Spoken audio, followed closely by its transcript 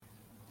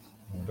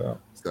Yeah.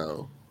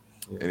 So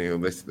Yeah. anyway,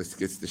 let's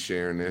get to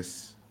sharing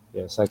this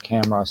Yeah. It's like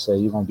Camera say,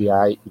 you're gonna be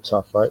alright. You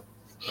tough, right?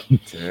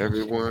 to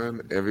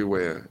everyone,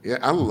 everywhere. Yeah,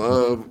 I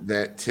love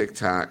that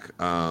TikTok.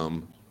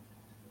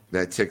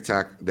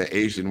 The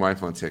Asian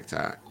wife on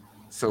TikTok.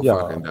 So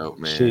Yeah. fucking dope,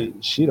 man.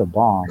 She the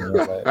bomb.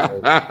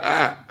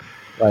 Yeah.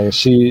 Like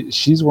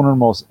she's one of the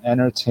most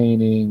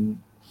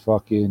entertaining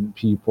fucking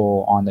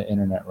people on the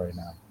internet right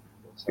now.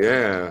 So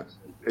Yeah.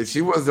 And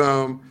she was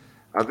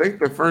I think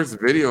the first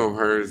video of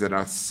hers that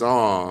I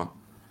saw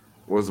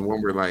was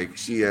one where like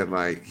she had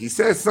like he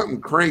said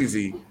something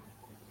crazy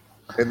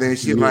and then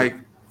she yeah, like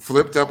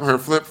flipped up her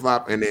flip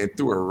flop and then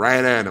threw her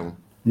right at him.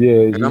 yeah,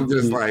 And I'm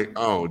just like,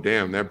 oh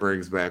damn, that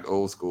brings back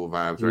old school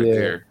vibes right yeah,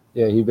 there.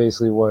 yeah. He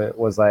basically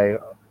was like,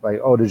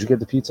 oh, did you get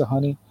the pizza,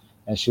 honey?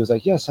 And she was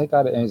like, yes, I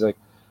got it. And he's like,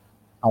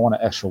 I want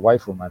an extra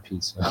wife with my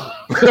pizza.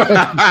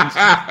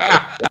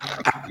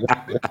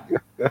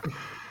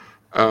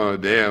 Oh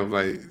damn,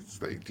 like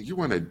it's like, do you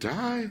want to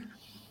die?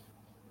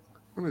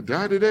 Want to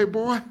die today,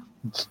 boy?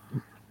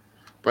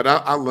 But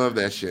I love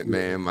that shit, Yeah,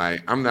 man.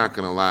 Like, I'm not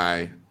gonna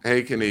lie.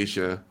 Hey,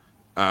 Kanisha,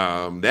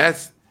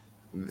 that's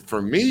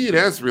for me.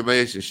 That's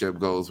relationship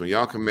goals when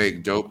y'all can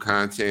make dope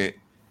content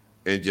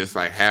and just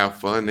like have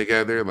fun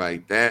together.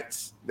 Like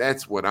that's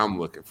what I'm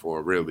looking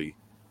for, really.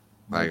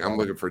 no Like I'm doubt.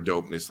 looking for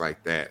dopeness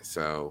like that.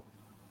 So,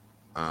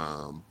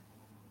 um,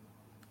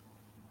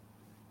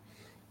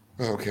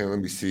 okay, let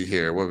me see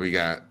here. What we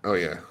got? Oh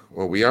yeah.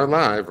 Well, we are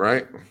live,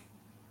 right?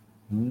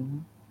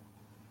 Mhm.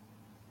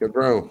 Yeah,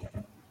 bro.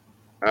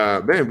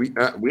 Man,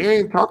 we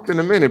ain't talked in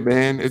a minute,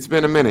 man. It's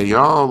been a minute,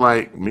 y'all.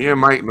 Like me and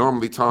Mike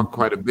normally talk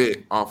quite a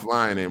bit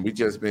offline, and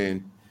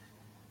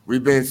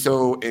we've been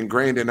so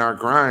ingrained in our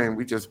grind,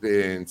 we just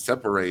been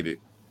separated.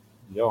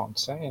 Yo, I'm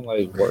saying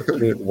like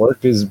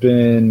work has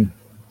been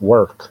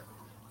work.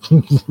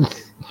 Yeah,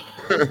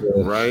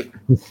 Right?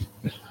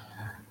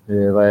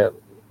 yeah,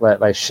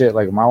 like shit.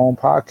 Like my own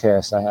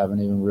podcast, I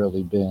haven't even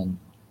really been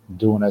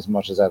doing as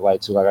much as I'd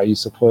like to. Like I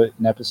used to put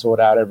an episode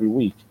out every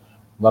week.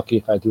 Lucky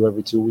if I do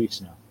every 2 weeks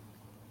now.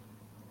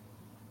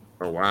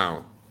 Oh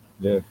wow.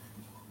 Yeah,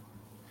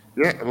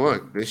 Yeah,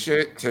 look, this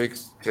shit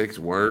takes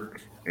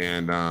work,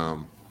 and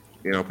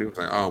people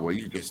say, oh well,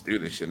 you just do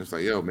this shit. And it's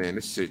like, yo, man,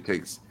 this shit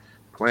takes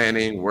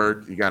planning,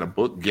 work. You got to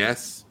book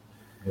guests.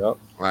 yep.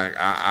 Like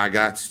I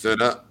got stood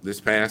up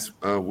this past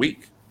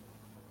week.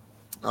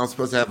 I was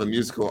supposed to have a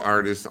musical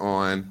artist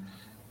on,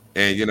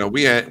 and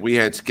we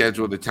had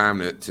scheduled the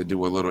time to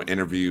do a little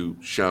interview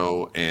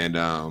show,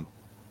 and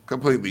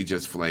completely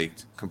just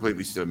flaked,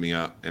 completely stood me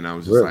up, and I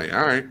was just Really. like,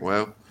 all right,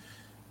 well,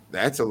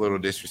 that's a little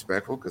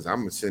disrespectful because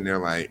I'm sitting there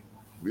like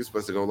we were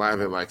supposed to go live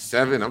at like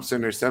 7. I'm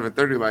sitting there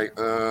 7:30, like,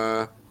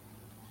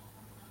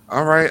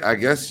 all right, I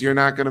guess you're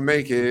not gonna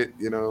make it.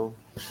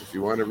 If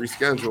you want to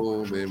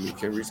reschedule, then we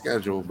can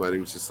reschedule. But it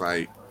was just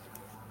like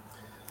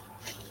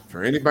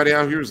for anybody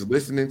out here who's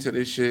listening to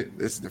this shit,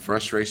 this is the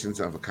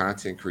frustrations of a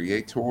content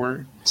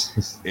creator.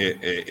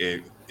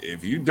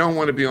 If you don't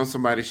want to be on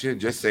somebody's shit,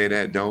 just say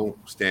that. Don't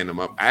stand them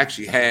up. I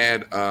actually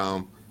had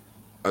a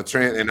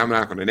trans, and I'm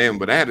not going to name him,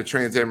 but I had a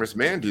transgenderous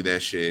man do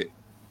that shit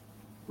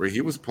where he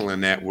was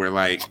pulling that. Where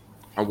like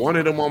I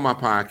wanted him on my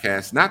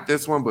podcast, not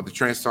this one, but the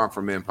Trans Talk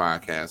for Men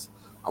podcast.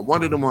 I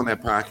wanted him on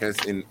that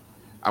podcast, and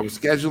I would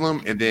schedule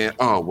him, and then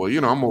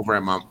I'm over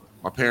at my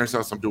parents'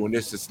 house. I'm doing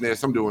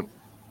this. I'm doing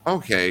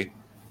okay.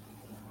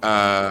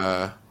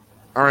 All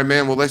right,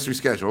 man. Well, let's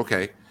reschedule.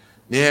 Okay.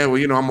 Yeah,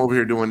 well, I'm over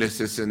here doing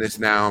this, and this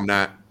now. I'm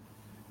not.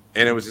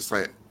 And it was just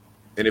like,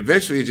 and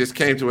eventually it just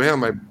came to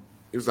him. Like,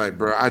 he was like,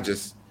 bro, I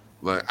just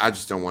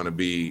don't want to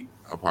be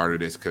a part of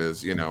this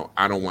because,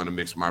 I don't want to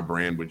mix my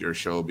brand with your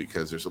show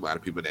because there's a lot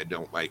of people that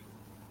don't like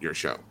your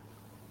show.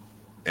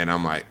 And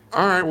I'm like,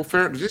 all right, well,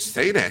 fair. Just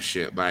say that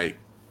shit. Like,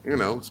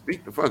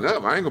 speak the fuck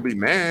up. I ain't gonna be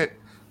mad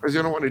because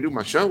you don't want to do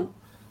my show.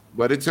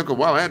 But it took a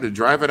while. I had to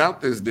drive it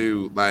out this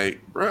dude. Like,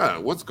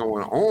 bruh, what's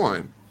going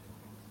on?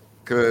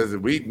 Because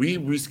we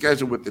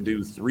rescheduled with the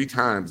dude 3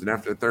 times, and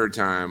after the third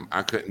time,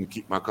 I couldn't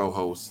keep my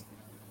co-host,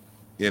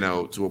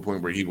 to a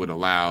point where he would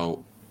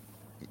allow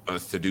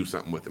us to do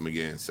something with him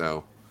again.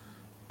 So,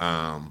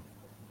 um,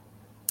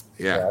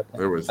 yeah, Yeah,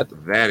 there was I,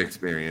 that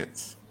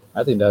experience.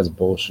 I think that's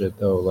bullshit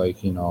though. Like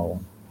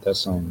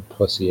that's some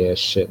pussy ass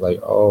shit.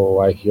 Like, oh,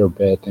 I hear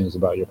bad things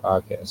about your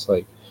podcast.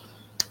 Like,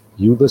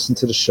 you listen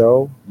to the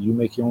show, you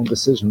make your own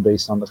decision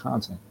based on the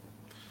content.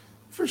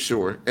 For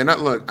sure. And I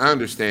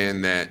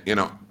understand that,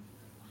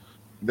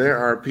 there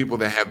are people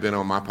that have been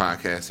on my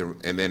podcast,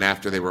 and then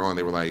after they were on,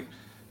 they were like,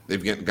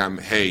 gotten,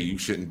 hey, you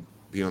shouldn't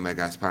be on that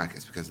guy's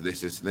podcast because of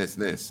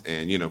this,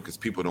 and because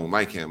people don't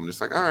like him. And it's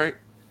like, all right,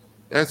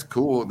 that's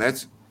cool.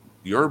 That's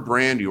your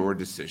brand, your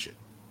decision.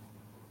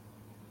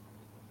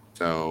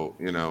 So,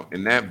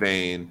 in that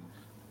vein,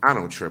 I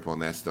don't trip on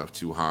that stuff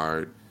too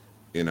hard.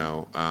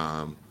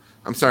 I'm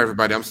sorry,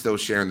 everybody. I'm still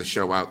sharing the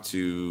show out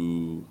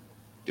to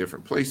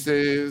different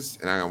places,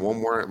 and I got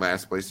one more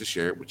last place to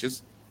share it, which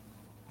is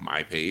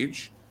my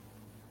page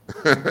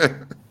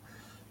to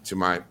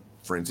my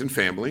friends and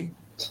family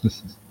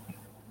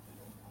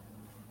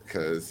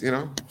because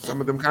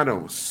some of them kind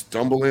of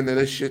stumble into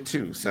this shit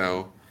too.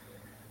 So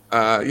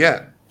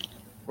yeah.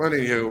 Well,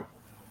 anywho,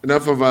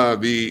 enough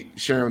of the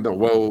sharing the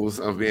woes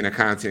of being a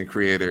content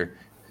creator.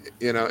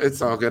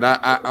 It's all good.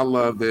 I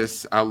love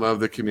this. I love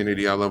the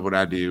community. I love what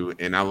I do,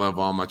 and I love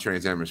all my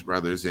Transamorous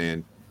brothers.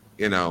 And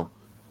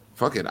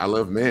fuck it, I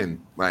love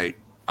men. Like,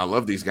 I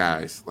love these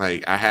guys.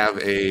 Like, I have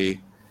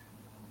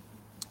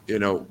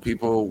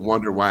people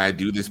wonder why I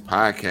do this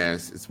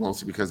podcast. It's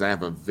mostly because I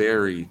have a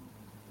very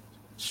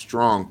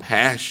strong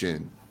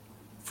passion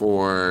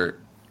for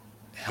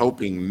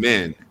helping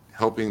men,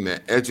 helping to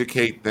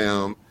educate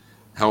them,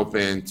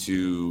 helping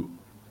to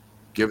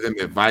give them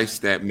advice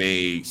that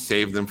may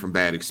save them from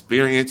bad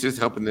experiences,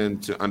 helping them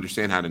to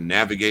understand how to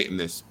navigate in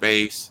this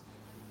space.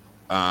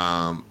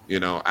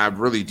 I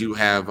really do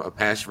have a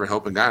passion for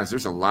helping guys.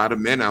 There's a lot of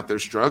men out there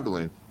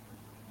struggling,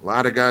 a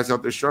lot of guys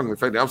out there struggling. In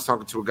fact, I was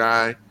talking to a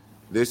guy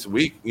this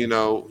week,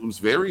 who's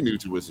very new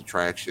to his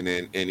attraction,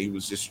 and he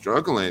was just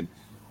struggling,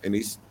 and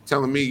he's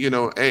telling me,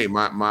 hey,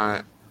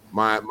 my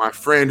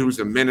friend who's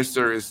a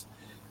minister is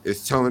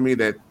telling me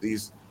that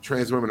these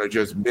trans women are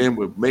just men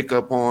with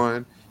makeup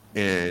on,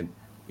 and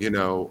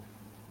then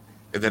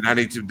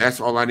that's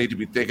all I need to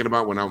be thinking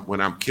about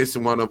when I'm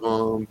kissing one of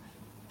them.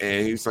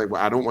 And he's like,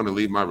 well, I don't want to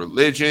leave my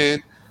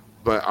religion,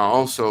 but I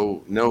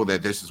also know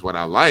that this is what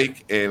I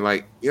like. And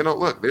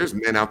look, there's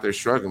men out there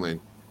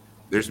struggling.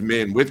 There's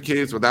men with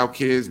kids, without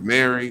kids,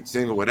 married,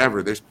 single,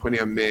 whatever. There's plenty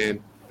of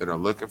men that are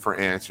looking for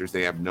answers.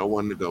 They have no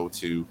one to go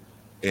to.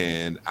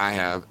 And I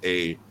have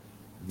a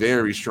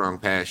very strong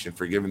passion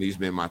for giving these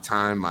men my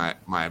time, my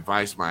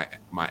advice, my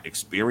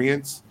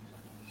experience,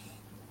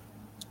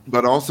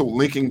 but also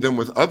linking them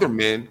with other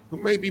men who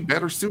may be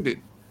better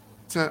suited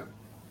to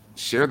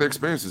share their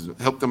experiences,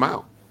 help them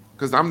out.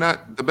 Because I'm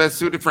not the best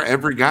suited for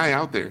every guy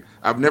out there.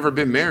 I've never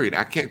been married.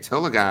 I can't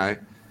tell a guy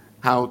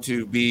how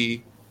to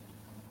be,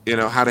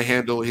 how to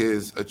handle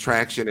his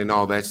attraction and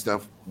all that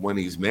stuff when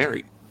he's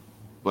married.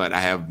 But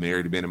I have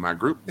married men in my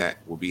group that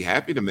will be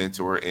happy to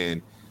mentor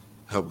and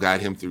help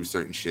guide him through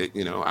certain shit.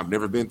 I've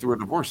never been through a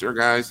divorce. There are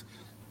guys,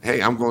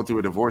 hey, I'm going through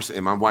a divorce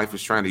and my wife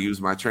is trying to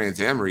use my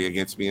transamory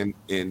against me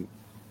in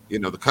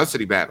the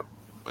custody battle.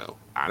 Well,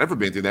 I've never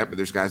been through that, but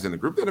there's guys in the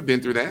group that have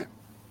been through that.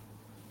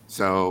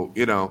 So,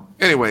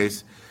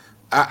 anyways,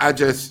 I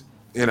just,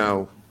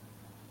 I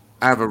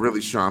have a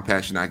really strong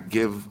passion. I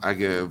give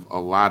a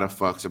lot of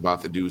fucks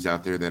about the dudes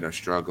out there that are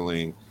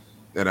struggling,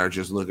 that are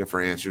just looking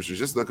for answers, or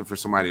just looking for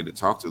somebody to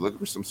talk to, looking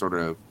for some sort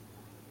of,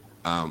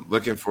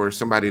 looking for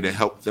somebody to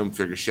help them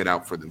figure shit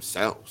out for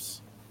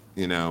themselves.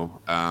 I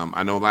know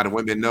a lot of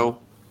women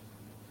know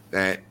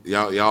that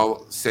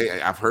y'all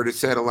say, I've heard it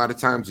said a lot of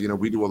times,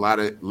 we do a lot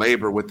of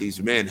labor with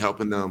these men,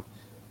 helping them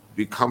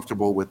be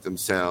comfortable with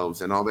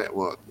themselves and all that.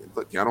 Well,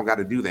 look, y'all don't got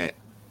to do that.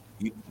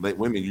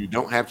 Women, you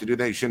don't have to do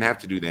that. You shouldn't have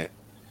to do that.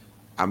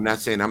 I'm not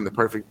saying I'm the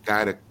perfect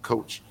guy to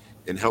coach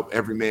and help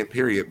every man,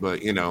 period.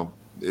 But,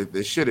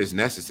 this shit is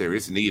necessary.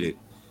 It's needed.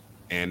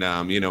 And,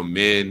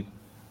 men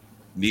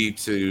need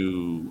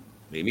to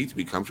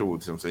be comfortable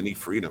with themselves. They need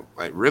freedom.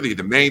 Like, really,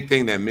 the main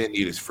thing that men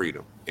need is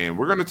freedom. And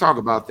we're going to talk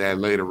about that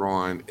later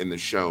on in the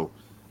show.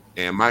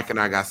 And Mike and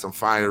I got some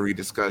fiery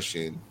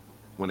discussion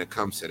when it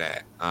comes to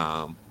that.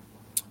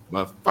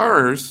 But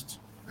first,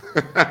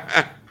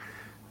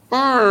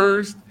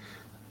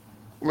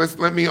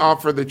 let me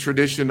offer the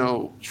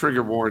traditional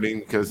trigger warning,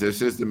 because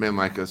this is the Men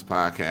Like Us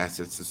podcast.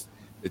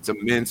 It's a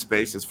men's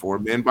space. It's for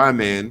men by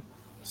men.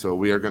 So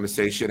we are going to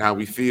say shit how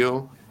we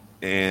feel,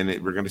 and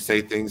we're going to say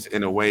things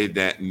in a way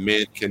that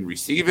men can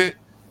receive it.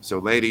 So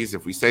ladies,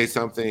 if we say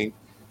something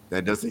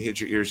that doesn't hit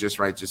your ears just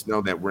right, just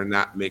know that we're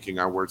not making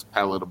our words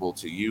palatable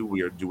to you.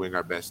 We are doing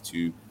our best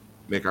to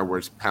make our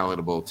words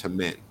palatable to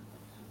men.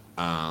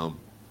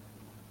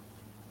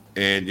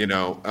 And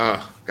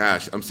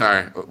gosh, I'm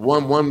sorry.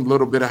 One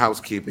little bit of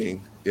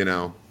housekeeping.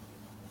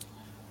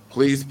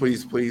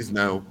 Please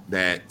know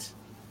that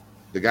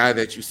the guy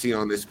that you see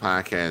on this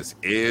podcast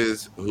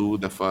is who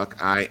the fuck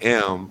I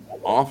am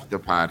off the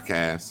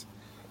podcast.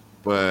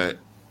 But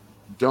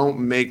don't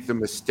make the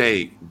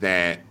mistake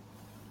that,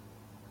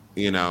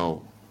 I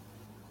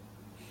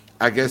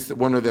guess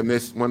one of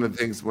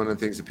the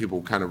things that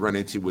people kind of run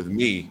into with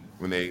me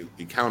when they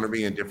encounter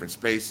me in different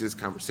spaces,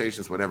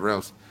 conversations, whatever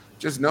else.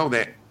 Just know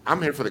that I'm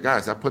here for the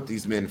guys. I put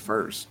these men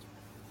first.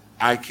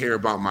 I care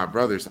about my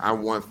brothers. I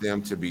want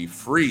them to be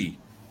free.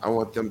 I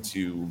want them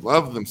to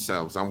love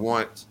themselves. I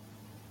want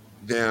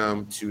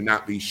them to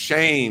not be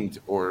shamed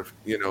or,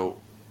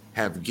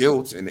 have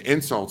guilt and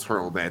insults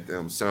hurled at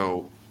them.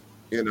 So,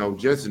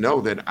 just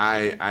know that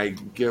I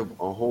give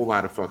a whole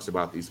lot of fucks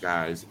about these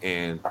guys.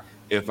 And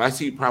if I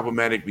see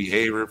problematic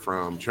behavior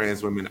from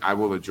trans women, I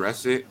will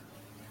address it,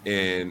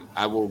 and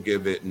I will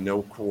give it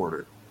no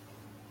quarter.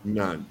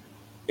 None.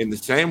 In the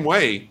same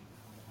way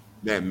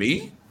that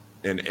me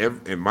and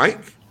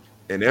Mike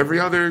and every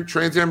other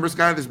transamorous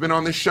guy that's been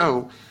on this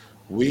show,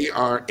 we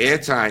are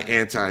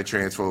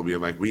anti-transphobia.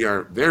 Like, we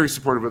are very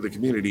supportive of the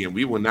community, and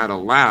we will not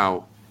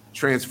allow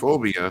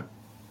transphobia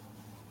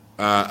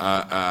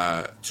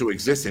to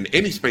exist in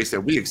any space that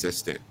we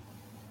exist in.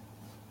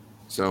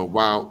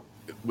 So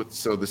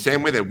so the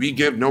same way that we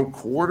give no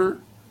quarter,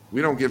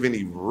 we don't give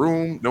any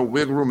room, no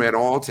wiggle room at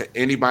all to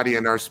anybody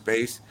in our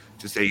space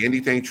to say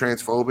anything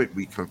transphobic.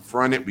 We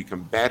confront it, we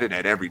combat it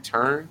at every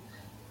turn.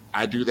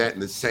 I do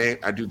that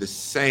I do the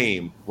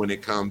same when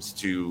it comes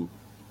to,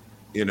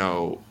 you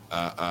know,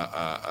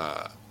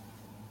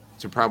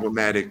 to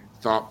problematic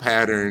thought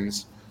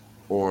patterns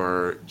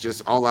or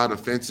just all out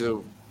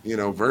offensive,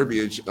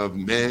 verbiage of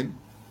men,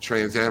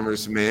 trans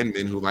amorous men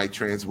who like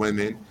trans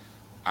women.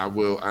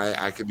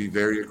 I could be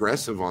very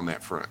aggressive on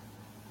that front.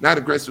 Not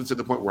aggressive to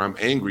the point where I'm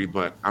angry,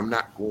 but I'm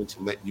not going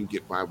to let you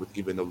get by with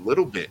even a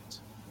little bit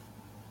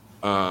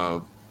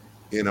of,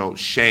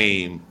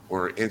 shame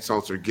or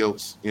insults or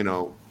guilt,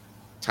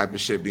 type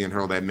of shit being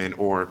hurled at men,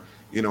 or,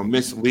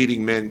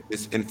 misleading men,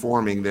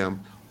 misinforming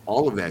them,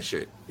 all of that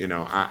shit.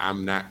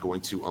 I'm not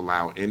going to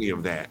allow any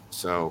of that.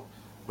 So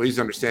please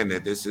understand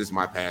that this is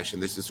my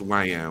passion. This is who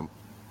I am.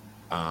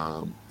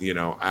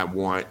 I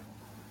want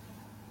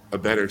a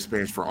better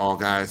experience for all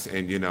guys.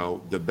 And,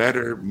 the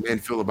better men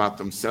feel about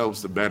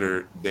themselves, the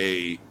better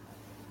the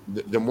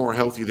more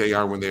healthy they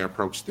are when they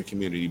approach the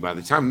community. By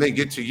the time they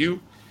get to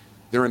you,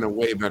 they're in a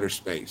way better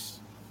space.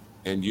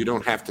 And you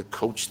don't have to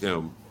coach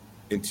them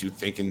into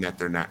thinking that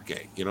they're not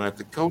gay. You don't have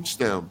to coach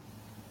them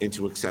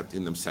into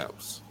accepting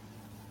themselves,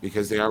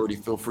 because they already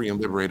feel free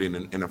and liberated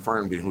and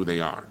affirmed in who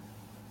they are.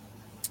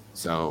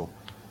 So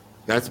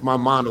that's my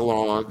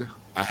monologue.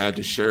 I had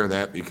to share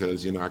that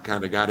because, I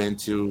kind of got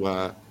into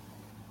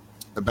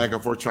the back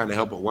and forth trying to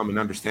help a woman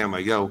understand,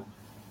 like, yo,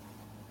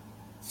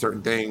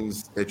 certain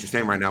things that you're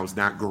saying right now is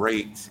not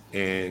great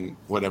and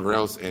whatever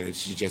else. And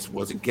she just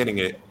wasn't getting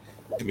it.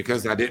 And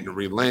because I didn't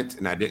relent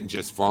and I didn't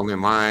just fall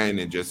in line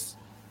and just,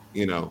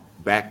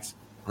 backed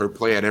her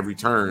play at every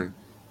turn,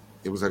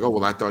 it was like, oh,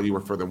 well, I thought you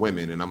were for the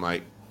women. And I'm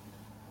like,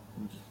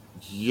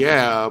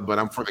 yeah, but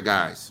I'm for the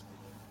guys.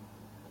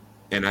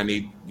 And I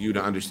need you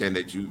to understand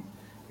that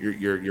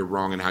you're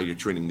wrong in how you're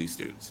treating these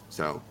dudes.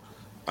 So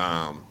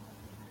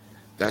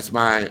that's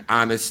my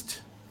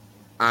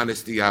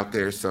honesty out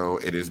there. So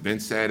it has been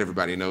said.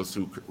 Everybody knows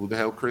who the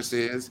hell Chris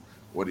is,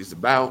 what he's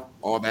about,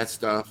 all that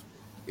stuff.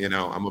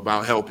 I'm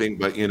about helping,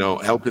 but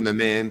helping the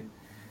men,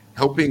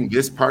 helping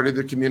this part of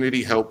the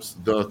community helps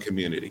the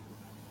community.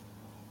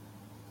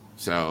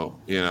 So,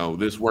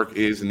 this work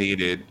is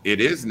needed.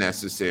 It is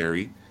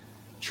necessary.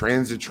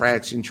 Trans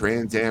attraction,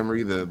 trans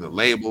amory, the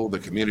label, the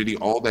community,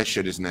 all that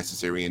shit is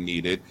necessary and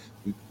needed.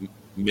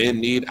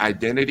 Men need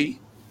identity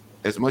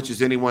as much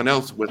as anyone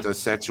else with a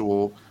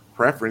sexual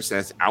preference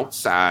that's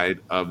outside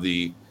of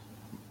the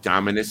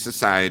dominant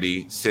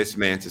society, cis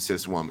man to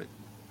cis woman.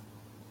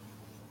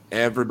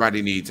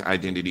 Everybody needs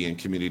identity and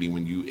community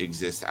when you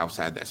exist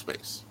outside that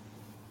space.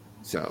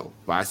 So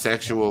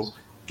bisexual,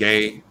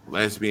 gay,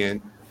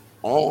 lesbian,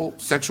 all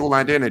sexual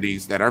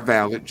identities that are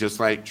valid, just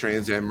like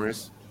trans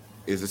amorous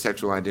is a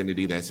sexual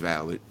identity that's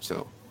valid.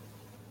 So,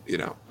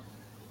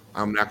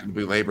 I'm not going to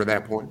belabor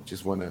that point.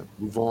 Just want to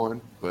move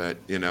on. But,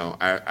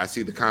 I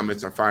see the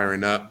comments are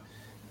firing up,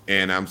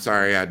 and I'm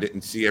sorry I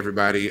didn't see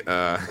everybody.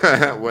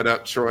 What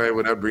up, Troy?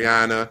 What up,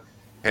 Brianna?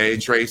 Hey,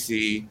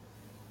 Tracy,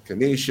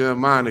 Kanisha,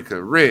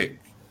 Monica, Rick,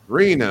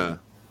 Rena.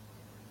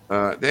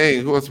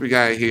 Dang, who else we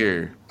got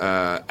here?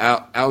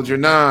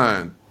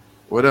 Algernon.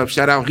 What up?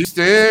 Shout out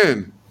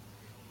Houston.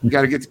 We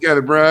got to get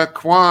together, bruh.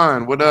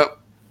 Quan, what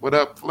up? What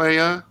up,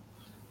 playa?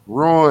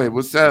 Roy,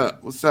 what's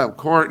up? What's up,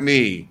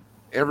 Courtney?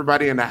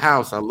 Everybody in the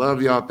house, I love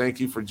y'all.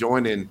 Thank you for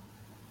joining.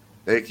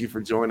 Thank you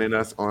for joining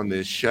us on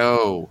this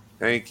show.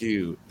 Thank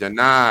you.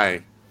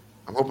 Danae,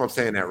 I hope I'm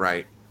saying that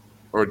right.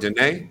 Or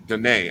Danae?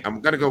 Danae. I'm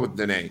going to go with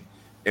Danae.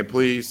 And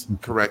please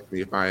correct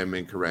me if I am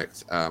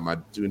incorrect. I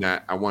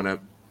want to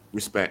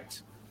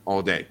respect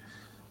all day.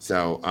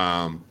 So,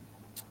 I'm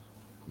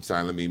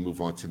sorry, let me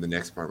move on to the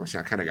next part.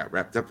 I kind of got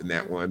wrapped up in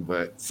that one,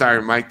 but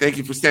sorry, Mike. Thank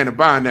you for standing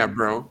by on that,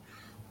 bro.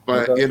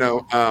 But,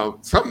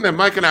 something that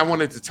Mike and I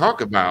wanted to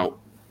talk about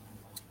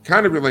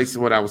kind of relates to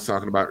what I was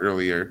talking about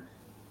earlier.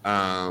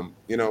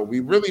 We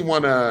really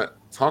want to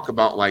talk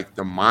about like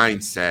the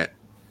mindset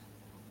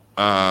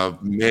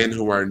of men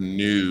who are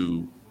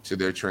new to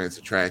their trans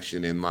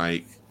attraction, and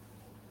like,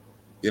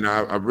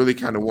 I really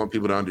kind of want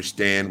people to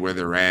understand where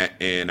they're at,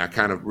 and I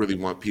kind of really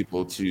want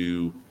people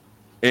to,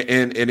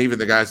 and even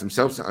the guys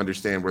themselves to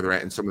understand where they're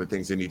at and some of the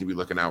things they need to be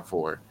looking out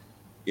for.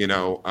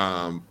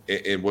 And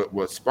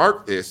what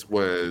sparked this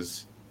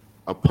was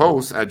a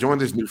post. I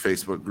joined this new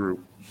Facebook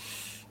group,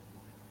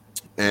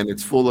 and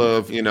it's full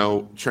of,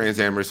 trans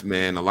amorous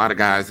men. A lot of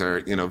guys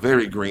are,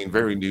 very green,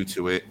 very new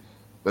to it,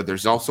 but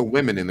there's also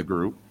women in the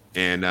group.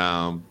 And,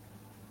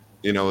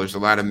 there's a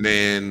lot of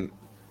men,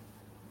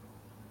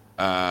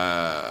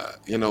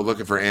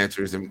 looking for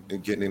answers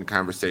and getting in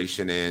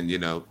conversation,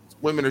 and,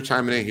 women are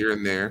chiming in here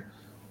and there.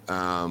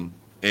 And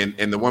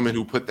the woman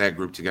who put that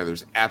group together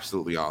is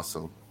absolutely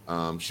awesome.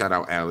 Shout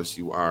out, Alice.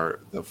 You are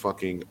the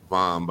fucking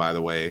bomb, by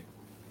the way.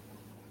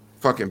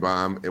 Fucking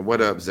bomb. And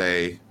what up,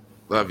 Zay?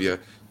 Love you.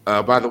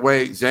 By the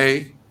way,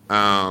 Zay, if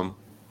I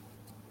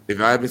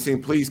haven't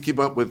seen, please keep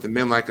up with the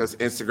Men Like Us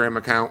Instagram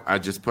account. I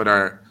just put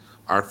our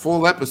our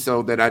full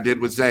episode that I did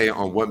with Zay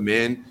on what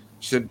men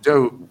should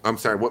do. I'm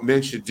sorry, what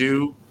men should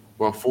do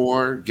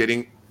before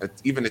getting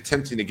even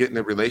attempting to get in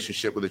a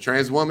relationship with a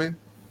trans woman.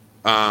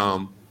 We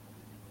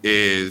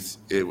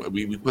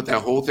put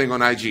that whole thing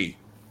on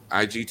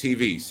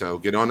IGTV. So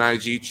get on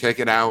IG, check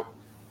it out.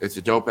 It's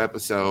a dope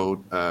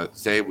episode.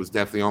 Zay was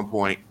definitely on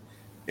point,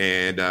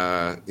 and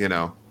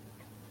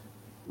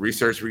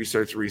research,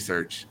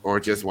 or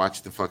just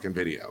watch the fucking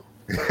video.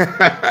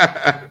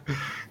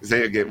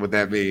 Zay will get what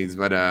that means.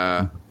 But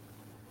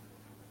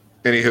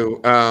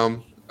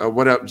anywho,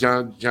 what up,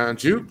 John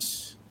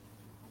Jukes?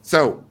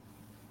 So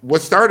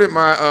what started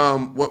my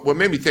what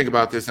made me think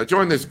about this? I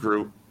joined this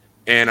group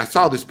and I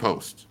saw this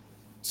post.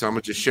 So I'm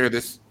gonna just share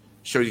this,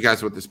 show you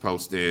guys what this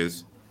post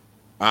is.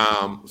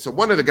 So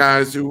one of the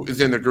guys who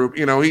is in the group,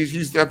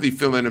 he's definitely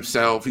feeling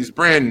himself. He's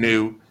brand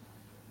new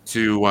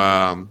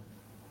to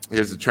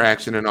his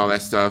attraction and all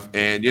that stuff.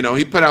 And,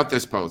 he put out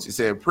this post. He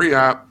said,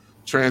 pre-op,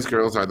 trans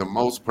girls are the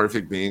most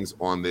perfect beings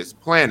on this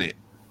planet.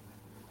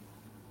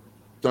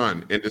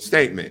 Done. In the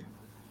statement.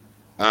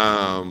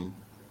 To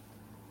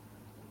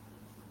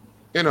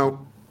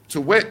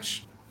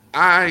which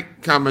I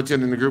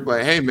commented in the group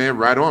like, hey, man,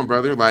 right on,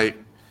 brother. Like,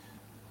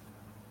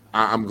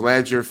 I'm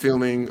glad you're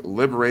feeling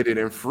liberated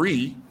and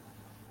free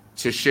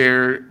to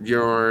share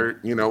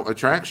your,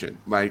 attraction.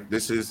 Like,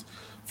 this is,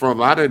 for a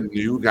lot of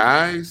new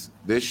guys,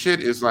 this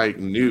shit is like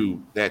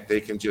new, that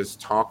they can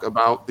just talk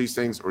about these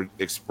things or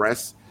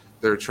express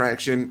their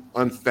attraction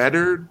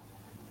unfettered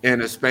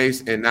in a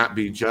space and not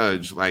be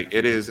judged. Like,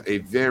 it is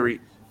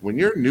when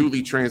you're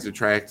newly trans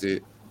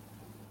attracted,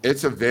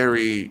 it's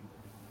an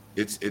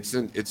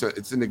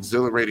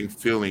exhilarating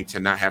feeling to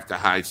not have to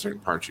hide certain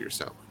parts of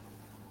yourself.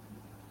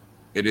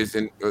 It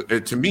isn't,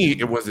 to me,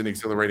 it was an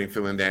exhilarating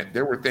feeling that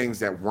there were things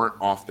that weren't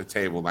off the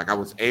table. Like, I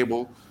was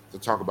able to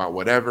talk about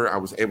whatever. I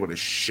was able to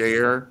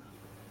share.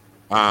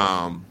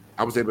 I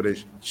was able to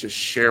just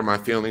share my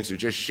feelings, or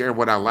just share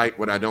what I like,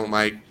 what I don't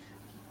like,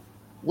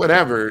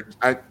 whatever.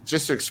 I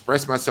just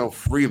express myself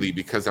freely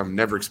because I've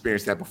never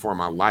experienced that before in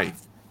my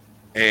life.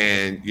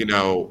 And,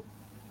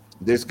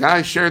 this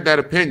guy shared that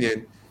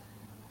opinion,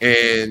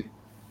 and,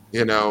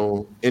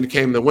 in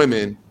came the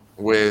women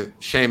with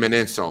shame and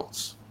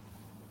insults,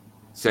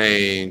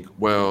 saying,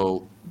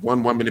 well,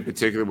 one woman in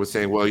particular was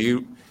saying, well,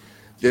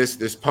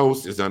 this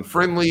post is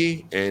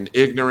unfriendly and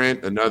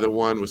ignorant. Another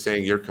one was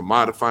saying, you're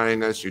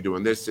commodifying us, you're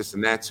doing this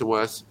and that to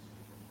us.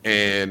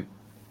 And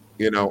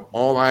the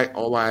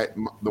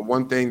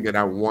one thing that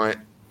I want,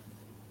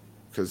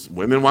 because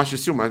women watch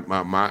this too,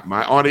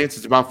 my audience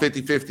is about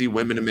 50-50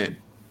 women and men.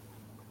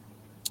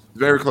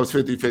 Very close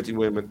 50-50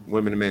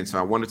 women and men. So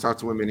I want to talk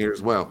to women here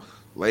as well.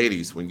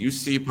 Ladies, when you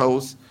see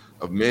posts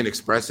of men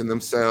expressing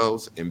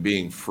themselves and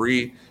being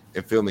free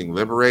and feeling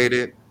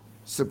liberated,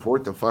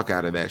 support the fuck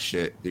out of that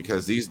shit,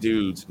 because these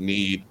dudes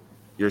need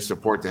your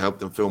support to help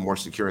them feel more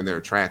secure in their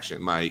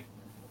attraction. Like,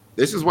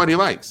 this is what he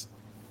likes,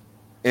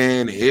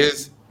 and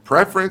his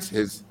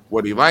preference,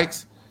 what he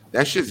likes,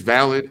 that shit's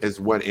valid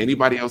as what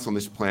anybody else on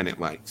this planet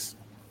likes.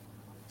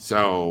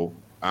 So,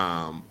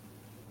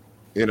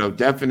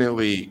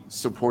 definitely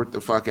support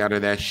the fuck out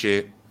of that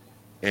shit,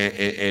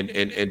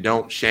 and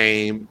don't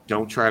shame,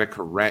 don't try to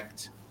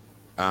correct.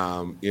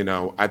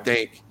 I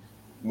think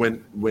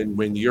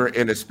when you're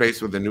in a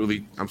space with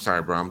I'm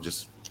sorry, bro, I'm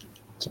just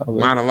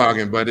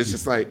monologuing, but it's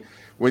just like,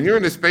 when you're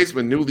in a space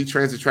with newly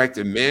trans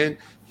attracted men,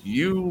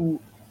 you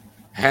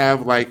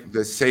have like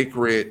the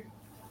sacred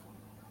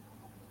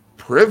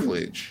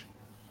privilege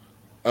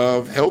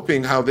of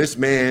helping how this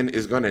man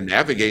is going to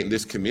navigate in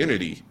this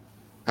community,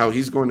 how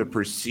he's going to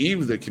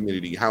perceive the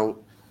community, how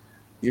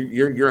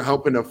you're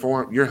helping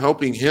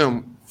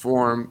him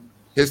form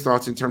his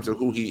thoughts in terms of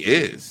who he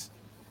is.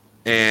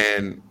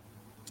 And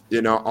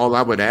all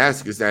I would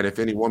ask is that if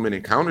any woman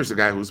encounters a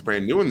guy who's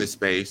brand new in this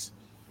space,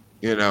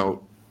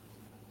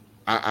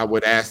 I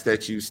would ask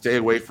that you stay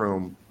away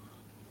from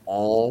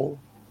all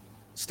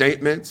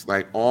statements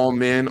like all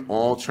men,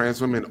 all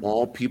trans women,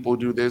 all people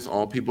do this,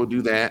 all people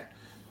do that.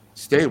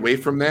 Stay away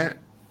from that,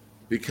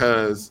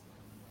 because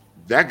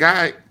that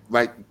guy,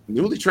 like,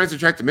 newly trans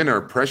attracted men are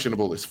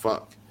impressionable as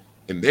fuck,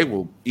 and they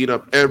will eat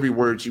up every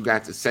word you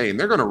got to say, and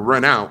they're going to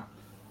run out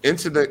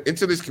into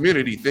this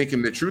community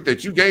thinking the truth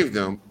that you gave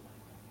them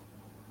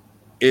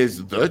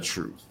is the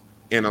truth.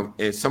 And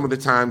some of the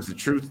times the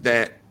truth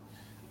that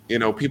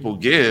people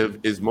give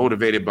is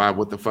motivated by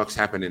what the fuck's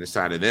happening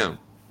inside of them.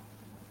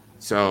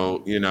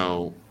 So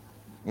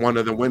one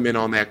of the women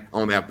on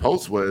that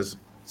post was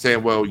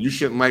saying, well, you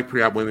shouldn't like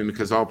pre-op women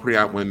because all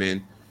pre-op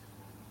women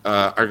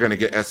are going to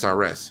get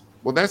SRS.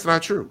 Well, that's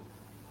not true.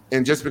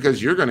 And just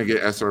because you're going to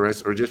get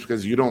SRS, or just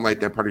because you don't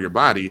like that part of your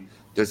body,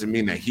 doesn't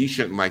mean that he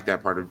shouldn't like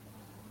that part of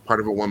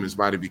a woman's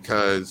body,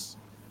 because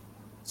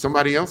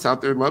somebody else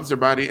out there loves their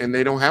body and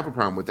they don't have a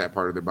problem with that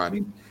part of their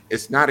body.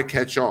 It's not a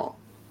catch-all.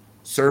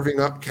 Serving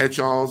up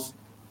catch-alls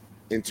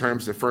in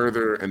terms to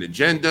further an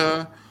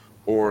agenda,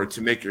 or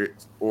to make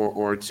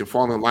or to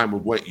fall in line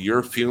with what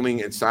you're feeling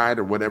inside,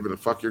 or whatever the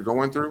fuck you're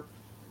going through,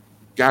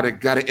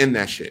 gotta end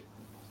that shit.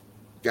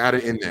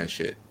 Gotta end that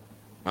shit.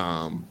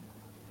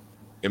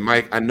 And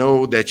Mike, I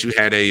know that you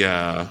had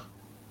a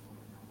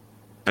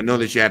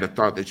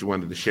thought that you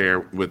wanted to share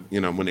with,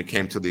 when it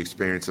came to the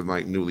experience of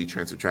like newly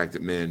trans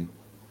attracted men.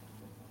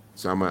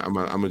 So I'm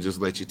gonna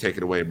just let you take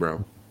it away,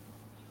 bro.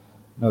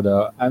 No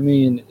doubt. I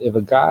mean, if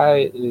a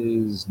guy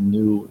is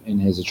new in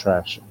his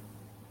attraction,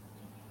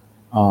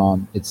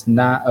 it's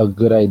not a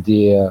good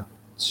idea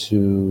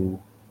to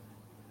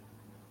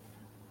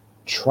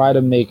try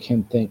to make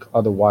him think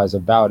otherwise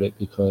about it,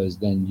 because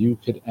then you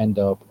could end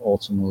up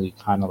ultimately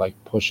kind of like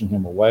pushing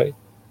him away.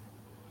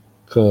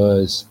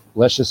 Because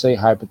let's just say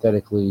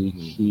hypothetically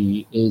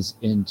he is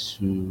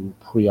into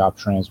pre-op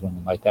trans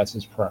women, like that's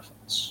his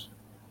preference.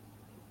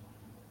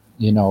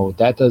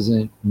 That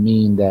doesn't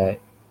mean that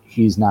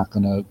he's not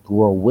going to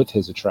grow with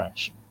his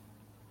attraction.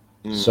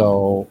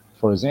 So,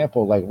 for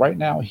example, like right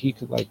now, he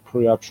could like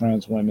pre-op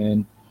trans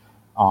women.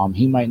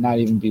 He might not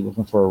even be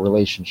looking for a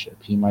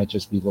relationship. He might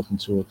just be looking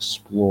to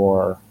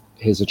explore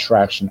his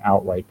attraction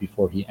outright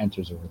before he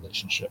enters a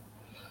relationship.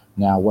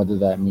 Now, whether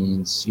that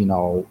means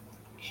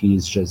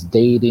he's just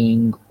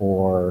dating,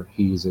 or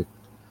he's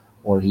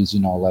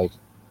like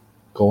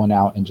going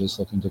out and just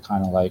looking to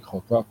kind of like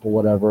hook up or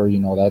whatever,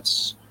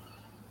 that's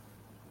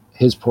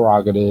his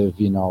prerogative.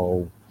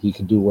 He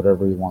can do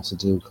whatever he wants to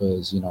do,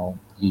 because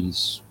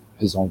he's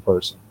his own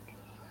person.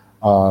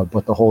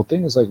 But the whole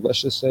thing is like,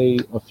 let's just say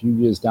a few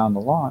years down the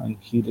line,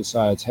 he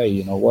decides, hey,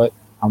 you know what?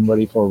 I'm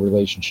ready for a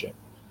relationship.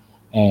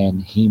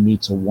 And he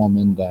meets a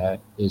woman that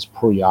is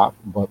pre-op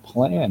but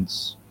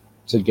plans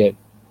to get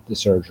the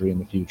surgery in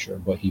the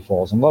future, but he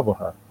falls in love with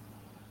her.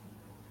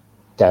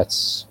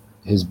 That's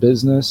his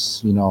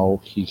business.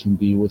 He can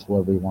be with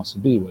whoever he wants to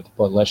be with.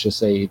 But let's just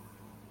say,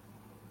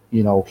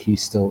 he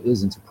still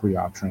is into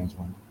pre-op trans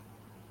women,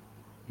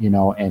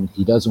 and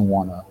he doesn't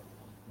want to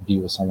be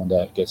with someone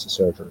that gets a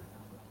surgery.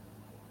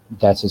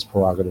 That's his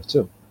prerogative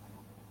too.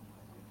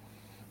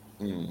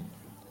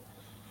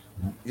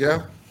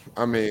 Yeah,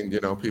 I mean,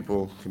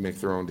 people can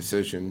make their own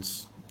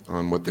decisions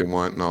on what they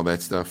want and all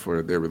that stuff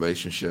for their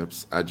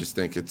relationships. I just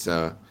think it's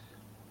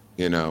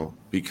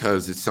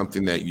because it's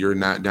something that you're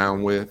not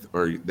down with,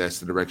 or that's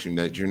the direction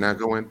that you're not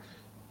going,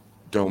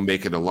 don't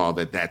make it a law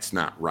that that's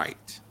not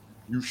right.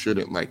 You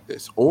shouldn't like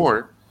this.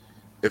 Or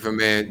if a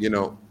man,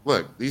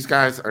 look, these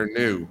guys are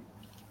new.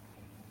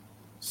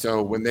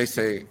 So when they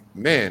say,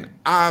 man,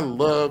 I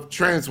love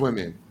trans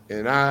women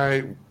and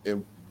I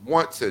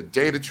want to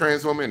date a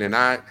trans woman and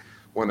I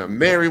want to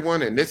marry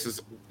one, and this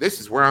is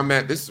where I'm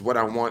at, this is what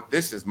I want,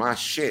 this is my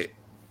shit,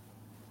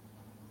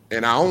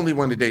 and I only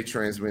want to date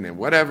trans women,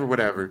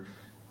 whatever,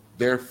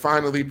 they're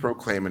finally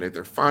proclaiming it,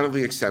 they're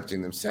finally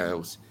accepting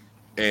themselves.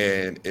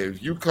 And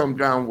if you come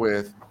down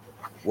with,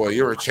 well,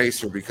 you're a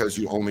chaser because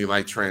you only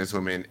like trans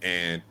women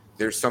and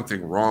there's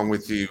something wrong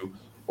with you,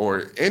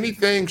 or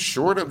anything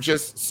short of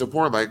just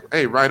support, like,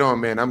 hey, right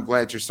on, man, I'm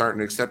glad you're starting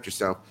to accept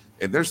yourself,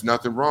 and there's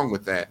nothing wrong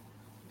with that.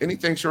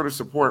 Anything short of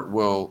support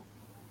will,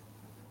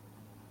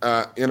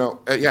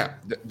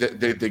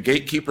 the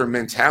gatekeeper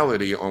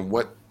mentality on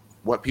what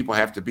people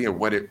have to be and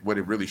what it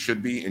really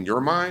should be in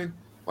your mind,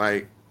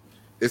 like,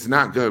 it's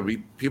not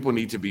good. People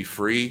need to be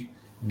free,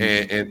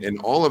 and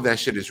all of that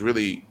shit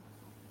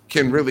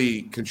can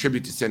really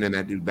contribute to sending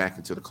that dude back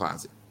into the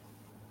closet.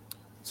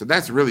 So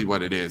that's really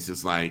what it is.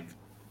 It's like,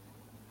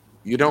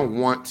 you don't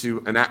want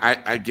to, and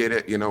I get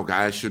it,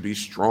 guys should be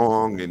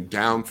strong and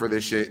down for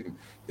this shit, and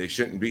they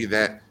shouldn't be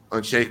that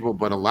unshakable.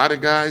 But a lot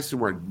of guys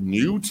who are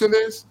new to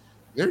this,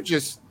 they're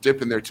just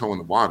dipping their toe in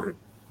the water.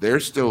 They're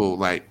still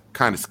like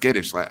kind of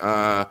skittish, like,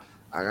 I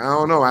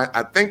don't know.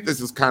 I think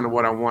this is kind of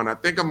what I want. I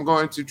think I'm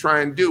going to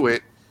try and do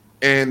it.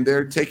 And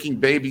they're taking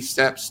baby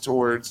steps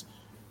towards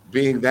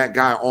being that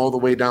guy all the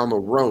way down the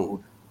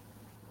road.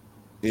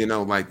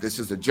 Like, this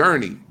is a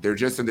journey. They're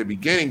just in the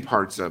beginning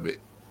parts of it.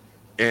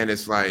 And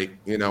it's like,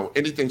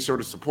 anything short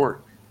of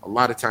support, a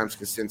lot of times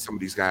can send some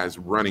of these guys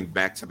running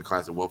back to the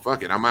closet. Well,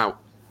 fuck it, I'm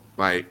out.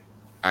 Like,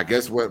 I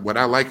guess what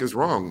I like is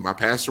wrong. My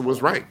pastor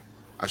was right.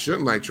 I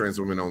shouldn't like trans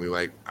women only.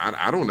 Like,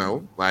 I don't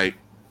know. Like,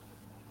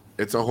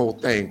 it's a whole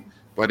thing.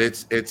 But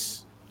it's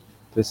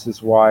This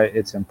is why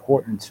it's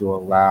important to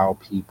allow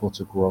people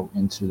to grow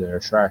into their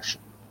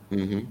attraction.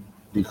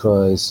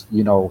 Because,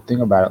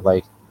 think about it,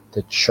 like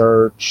the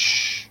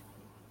church,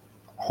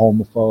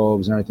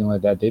 homophobes and everything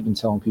like that, they've been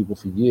telling people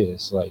for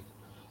years, like,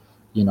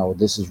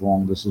 this is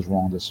wrong, this is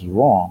wrong, this is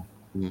wrong.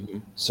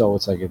 So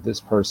it's like, if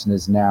this person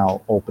is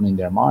now opening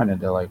their mind and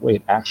they're like,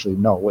 wait, actually,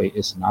 no, wait,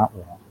 it's not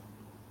wrong,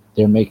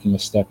 they're making a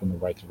step in the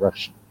right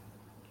direction.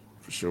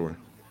 For sure.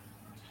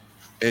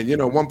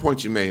 And one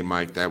point you made,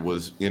 Mike, that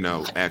was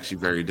actually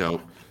very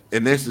dope.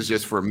 And this is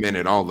just for men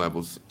at all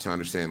levels to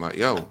understand, like,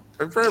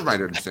 for everybody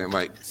to understand,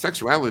 like,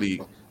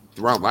 sexuality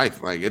throughout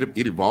life, like, it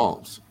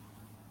evolves.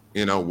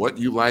 What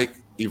you like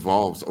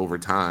evolves over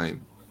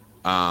time.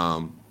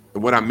 And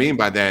what I mean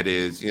by that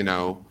is,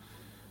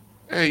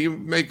 hey, you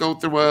may go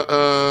through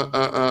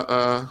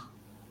a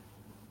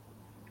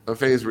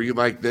phase where you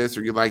like this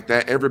or you like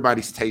that.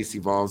 Everybody's taste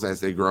evolves as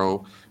they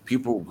grow.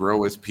 People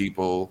grow as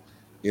people.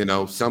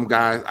 Some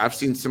guys, I've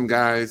seen some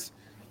guys,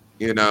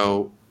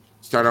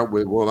 start out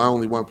with, well, I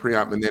only want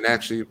pre-op, and then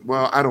actually,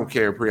 well, I don't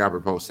care pre-op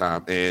or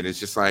post-op, and it's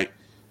just like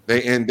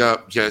they end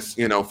up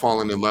just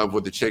falling in love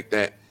with the chick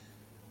that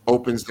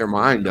opens their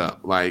mind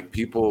up. Like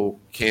people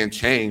can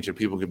change, and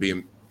people can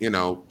be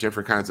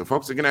different kinds of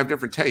folks. They're gonna have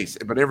different tastes,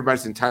 but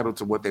everybody's entitled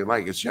to what they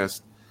like. It's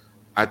just,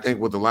 I think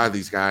with a lot of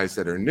these guys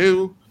that are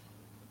new,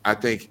 I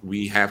think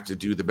we have to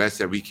do the best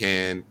that we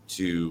can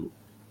to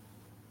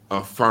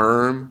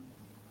affirm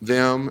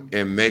them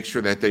and make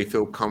sure that they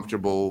feel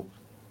comfortable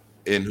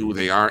in who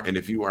they are. And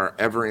if you are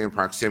ever in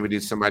proximity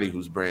to somebody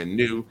who's brand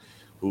new,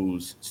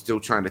 who's still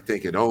trying to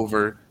think it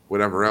over,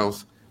 whatever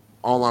else,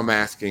 all I'm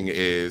asking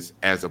is,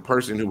 as a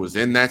person who was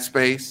in that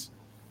space,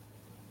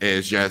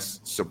 is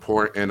just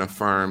support and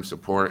affirm,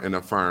 support and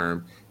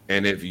affirm.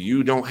 And if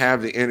you don't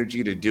have the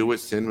energy to do it,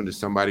 send them to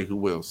somebody who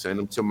will. Send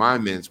them to my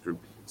men's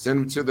group. Send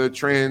them to the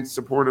Trans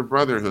Supportive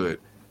Brotherhood,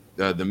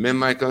 the Men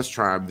Like Us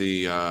tribe.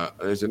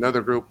 There's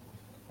another group.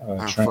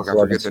 I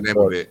forget the name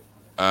of it.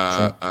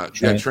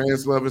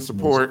 Trans Love and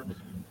Support.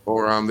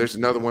 Or there's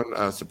another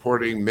one,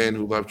 supporting men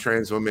who love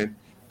trans women.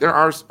 There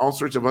are all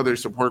sorts of other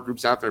support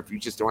groups out there if you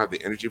just don't have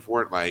the energy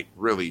for it. Like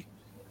really,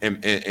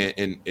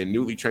 and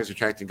newly trans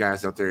attracted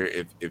guys out there,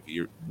 if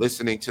you're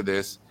listening to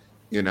this,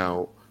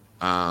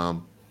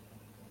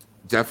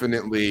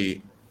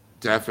 definitely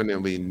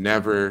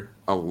never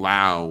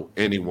allow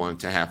anyone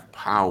to have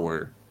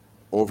power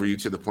over you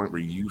to the point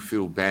where you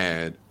feel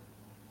bad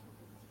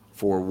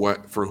for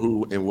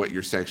who and what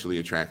you're sexually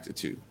attracted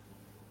to.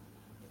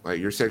 Like,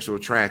 your sexual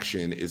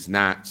attraction is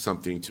not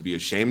something to be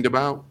ashamed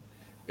about.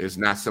 It's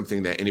not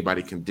something that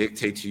anybody can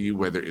dictate to you,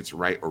 whether it's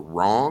right or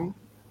wrong.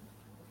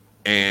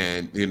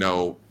 And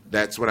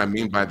that's what I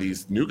mean by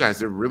these new guys.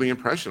 They're really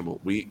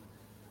impressionable. We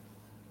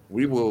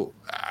will.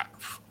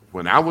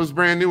 When I was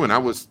brand new and I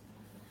was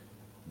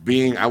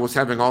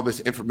having all this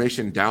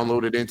information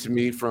downloaded into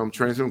me from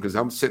trans women, because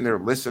I'm sitting there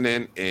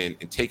listening and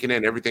taking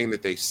in everything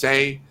that they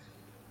say,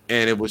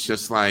 and it was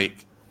just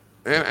like,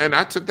 and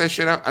I took that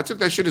shit out. I took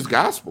that shit as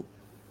gospel.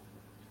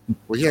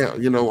 Well,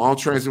 yeah, all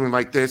trans women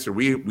like this, or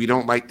we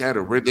don't like that,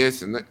 or we're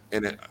this and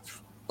that,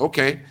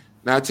 okay.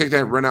 Now I take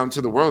that and run out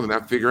into the world, and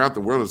I figure out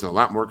the world is a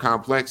lot more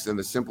complex than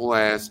the simple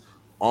as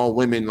all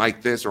women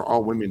like this or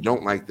all women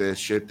don't like this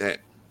shit that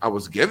I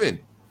was given.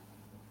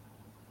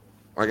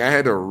 Like, I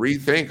had to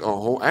rethink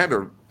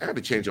I had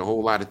to change a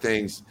whole lot of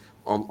things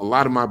on a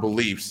lot of my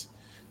beliefs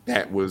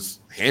that was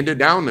handed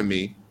down to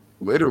me,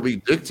 literally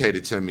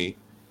dictated to me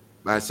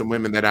by some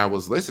women that I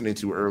was listening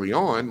to early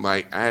on.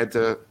 Like, I had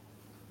to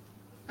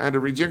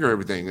rejigger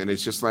everything. And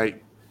it's just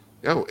like,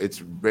 it's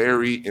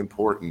very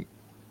important.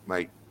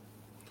 Like,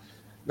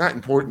 not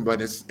important,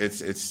 but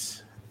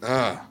it's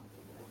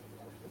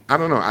I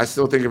don't know. I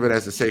still think of it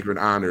as a sacred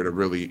honor to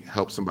really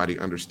help somebody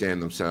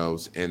understand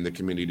themselves and the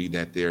community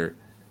that they're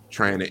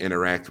trying to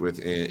interact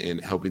with,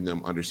 and helping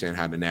them understand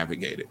how to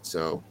navigate it.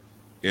 So,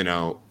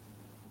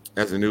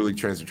 as a newly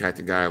trans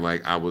attracted guy,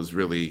 like, I was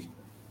really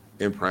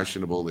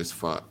impressionable as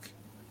fuck.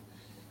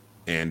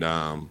 And,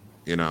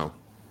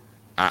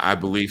 I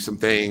believed some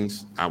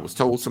things. I was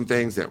told some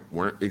things that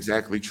weren't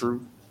exactly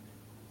true.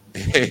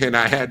 And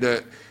I had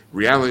to,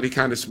 reality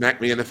kind of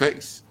smack me in the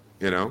face,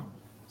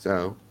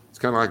 So it's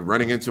kind of like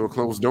running into a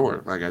closed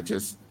door. Like, I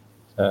just,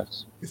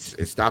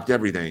 it stopped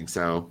everything.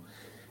 So,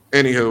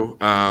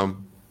 anywho,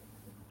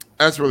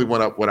 that's really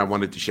what I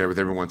wanted to share with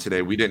everyone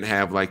today. We didn't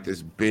have like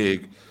this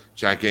big,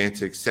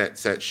 gigantic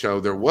set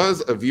show. There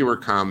was a viewer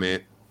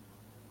comment,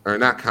 or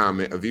not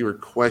comment, a viewer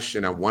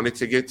question I wanted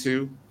to get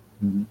to.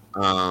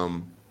 Mm-hmm.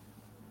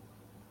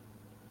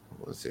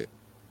 What was it?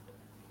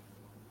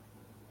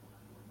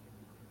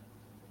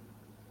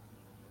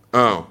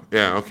 Oh,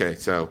 yeah, okay.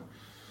 So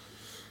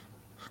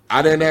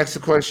I didn't ask the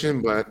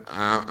question, but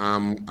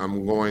I'm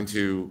going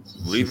to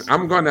leave.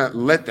 I'm going to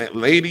let the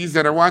ladies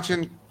that are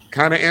watching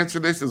kind of answer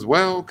this as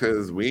well,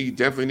 because we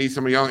definitely need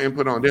some of y'all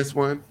input on this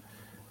one.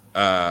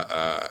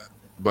 But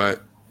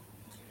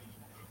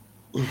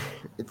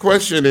the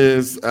question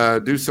is,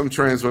 do some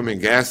trans women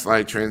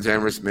gaslight trans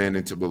amorous men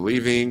into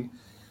believing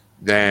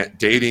that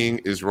dating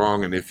is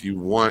wrong, and if you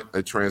want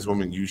a trans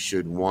woman, you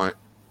should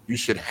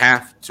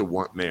have to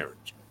want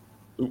marriage?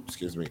 Oops,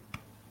 excuse me.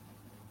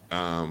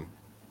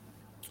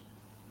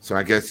 So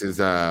I guess is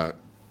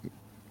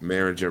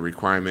marriage a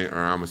requirement, or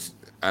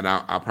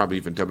I'll probably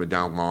even dumb it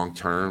down,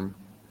 long-term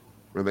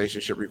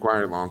relationship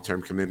required,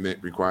 long-term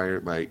commitment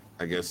required. Like,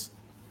 I guess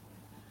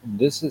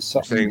this is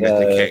something saying that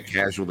they can't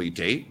casually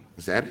date.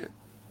 Is that it?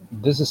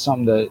 This is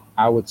something that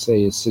I would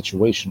say is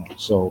situational.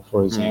 So,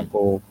 for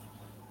example,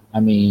 I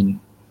mean,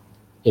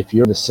 if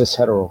you're in the cis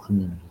hetero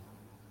community,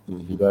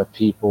 you got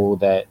people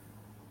that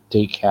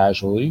date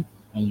casually,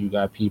 and you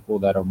got people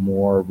that are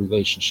more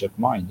relationship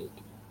minded.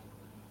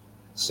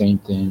 Same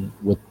thing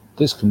with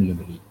this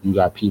community. You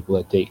got people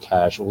that date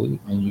casually,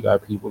 and you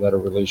got people that are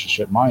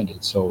relationship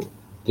minded. So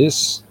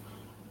this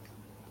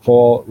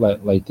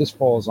this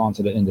falls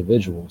onto the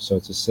individual. So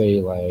to say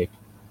like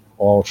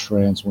all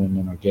trans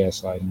women are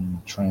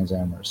gaslighting trans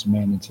amorous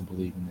men into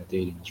believing that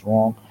dating is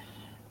wrong,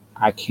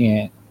 I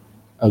can't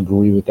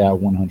agree with that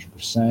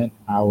 100%.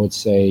 I would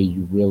say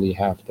you really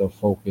have to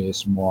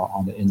focus more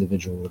on the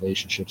individual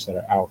relationships that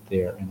are out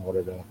there in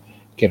order to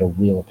get a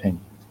real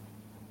opinion.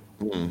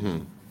 Hmm.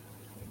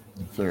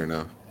 Fair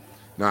enough.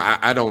 No,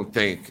 I don't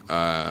think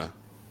I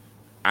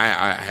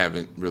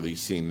haven't really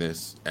seen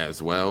this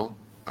as well.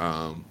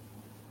 Um,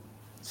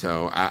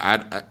 so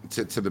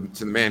to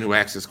the man who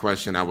asked this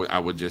question, I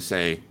would just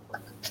say,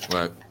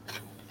 well,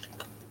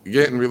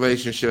 get in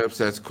relationships,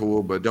 that's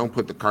cool, but don't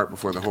put the cart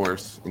before the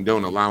horse, and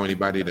don't allow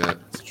anybody to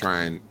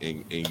try and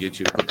get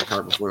you to put the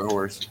cart before the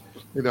horse.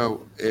 You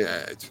know,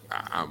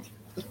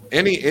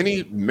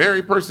 any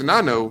married person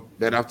I know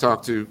that I've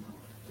talked to,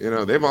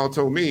 they've all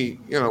told me,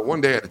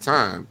 one day at a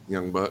time,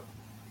 young buck.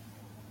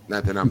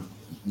 Not that I'm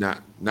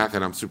not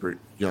that I'm super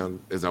young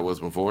as I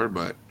was before,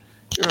 but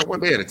one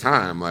day at a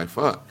time. Like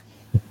fuck,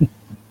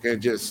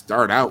 can't just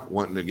start out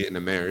wanting to get in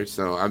a marriage.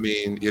 So I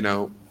mean,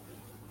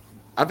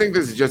 I think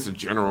this is just a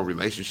general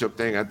relationship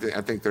thing. I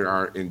think there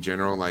are in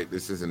general, like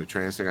this isn't a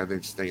trans thing. I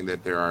think just saying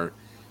that there are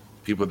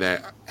people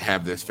that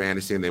have this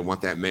fantasy and they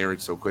want that marriage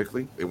so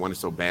quickly, they want it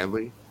so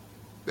badly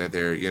that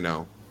they're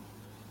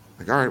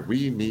like, all right,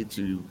 we need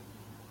to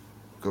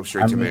go I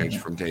straight to marriage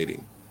mean, from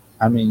dating.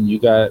 I mean, you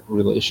got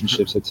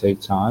relationships that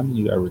take time.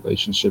 You got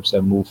relationships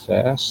that move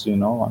fast. I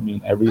mean,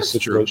 every That's true.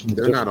 situation is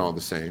They're not different. all the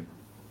same.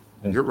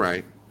 Yeah, You're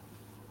right.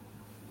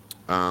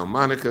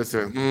 Monica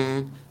said,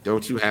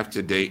 don't you have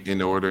to date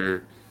in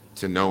order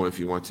to know if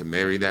you want to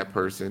marry that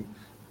person?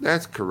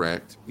 That's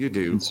correct. You in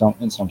do. some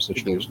You do.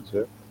 situations,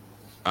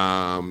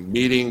 yeah.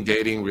 Meeting,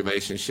 dating,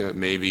 relationship,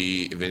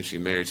 maybe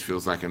eventually marriage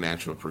feels like a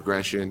natural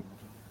progression.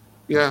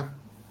 Yeah,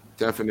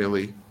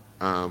 definitely.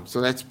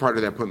 So that's part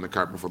of that putting the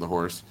cart before the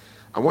horse.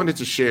 I wanted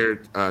to share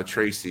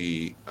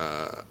Tracy's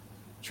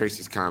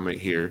comment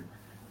here.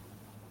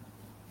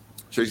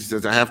 Tracy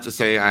says, I have to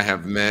say, I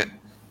have met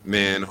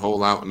men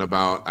whole out and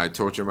about. I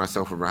torture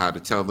myself over how to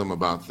tell them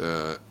about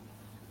the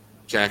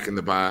Jack in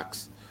the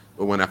Box.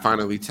 But when I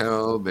finally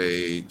tell,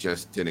 they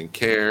just didn't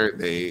care.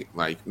 They,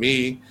 like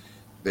me,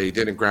 they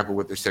didn't grapple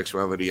with their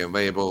sexuality and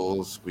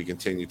labels. We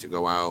continue to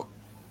go out,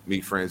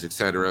 meet friends,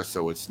 etc.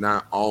 So it's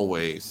not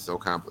always so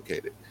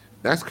complicated.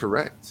 That's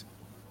correct.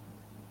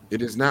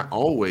 It is not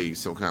always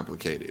so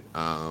complicated.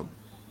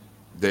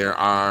 There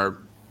are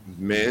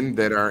men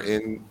that are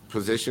in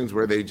positions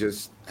where they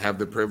just have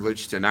the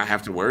privilege to not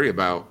have to worry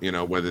about,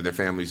 whether their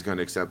family's going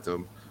to accept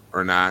them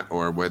or not,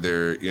 or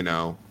whether,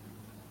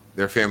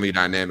 their family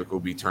dynamic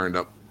will be turned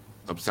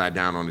upside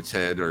down on its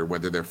head, or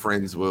whether their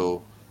friends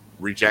will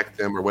reject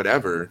them or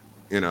whatever,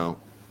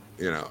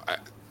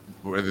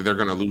 whether they're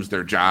going to lose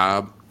their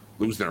job,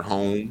 lose their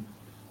home,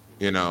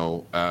 you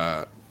know,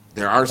 uh,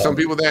 there are some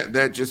But people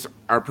that just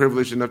are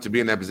privileged enough to be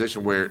in that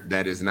position where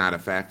that is not a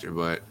factor.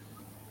 But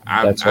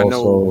I that's I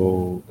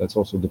know,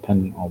 also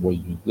dependent on where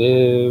you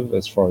live,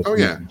 as far as oh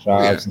yeah, losing oh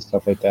yeah. jobs and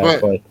stuff like that.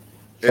 But But it,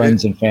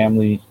 friends and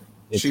family,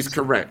 she's it's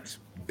correct.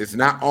 It's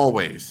not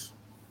always.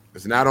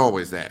 It's not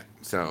always that.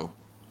 So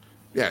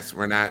yes,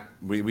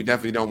 we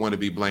definitely don't want to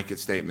be blanket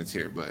statements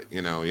here. But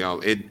y'all,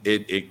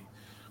 it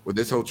with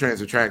this whole trans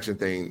attraction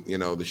thing,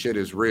 the shit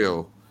is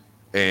real,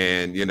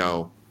 and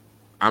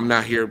I'm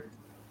not here.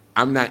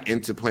 I'm not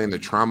into playing the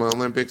trauma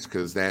Olympics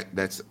because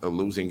that's a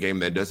losing game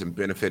that doesn't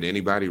benefit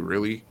anybody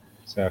really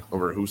exactly.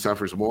 over who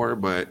suffers more.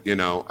 But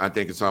I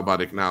think it's all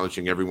about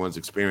acknowledging everyone's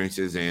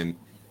experiences, and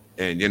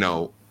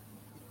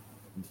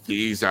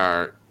these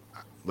are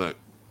look.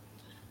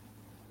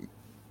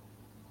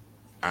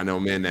 I know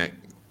men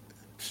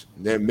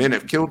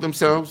have killed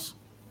themselves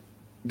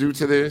due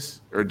to this,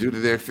 or due to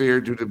their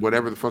fear, due to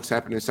whatever the fuck's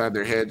happening inside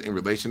their head in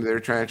relation to their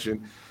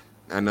attraction.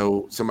 I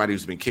know somebody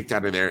who's been kicked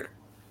out of their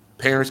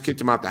parents kicked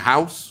them out the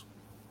house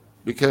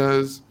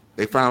because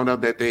they found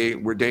out that they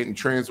were dating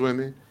trans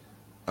women.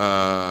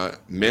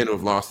 Men who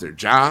have lost their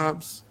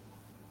jobs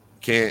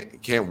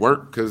can't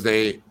work because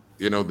the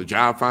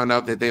job found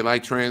out that they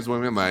like trans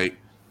women. Like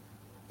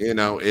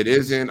it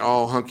isn't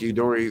all hunky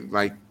dory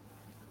like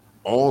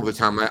all the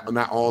time.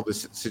 Not all the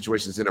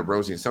situations end up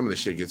rosy, and some of the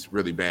shit gets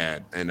really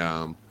bad. And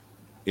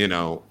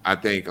I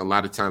think a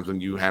lot of times when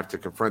you have to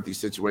confront these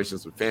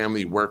situations with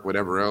family, work,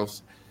 whatever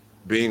else,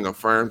 being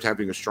affirmed,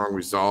 having a strong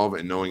resolve,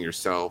 and knowing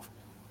yourself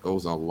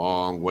goes a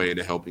long way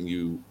to helping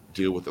you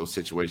deal with those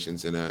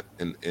situations in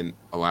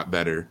a lot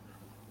better.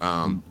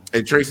 Mm.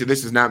 And Tracy,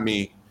 this is not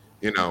me,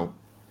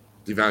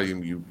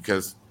 devaluing you,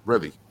 because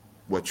really,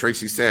 what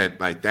Tracy said,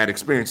 like that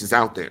experience is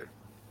out there.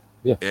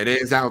 Yeah, It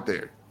is out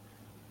there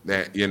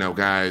that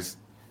guys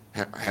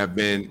have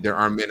been. There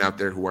are men out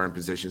there who are in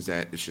positions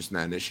that it's just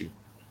not an issue.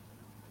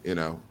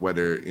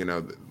 Whether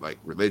like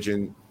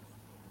religion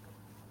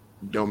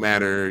don't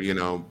matter.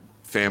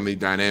 Family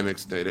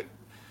dynamics, that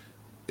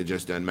it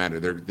just doesn't matter.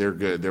 They're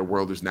good. Their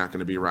world is not going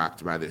to be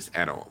rocked by this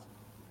at all,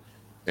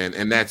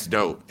 and that's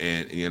dope.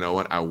 And you know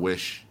what? I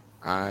wish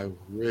I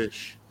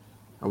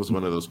was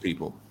one of those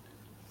people.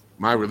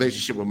 My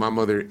relationship with my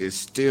mother is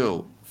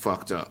still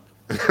fucked up.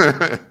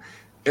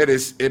 It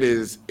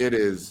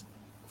is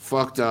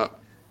fucked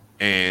up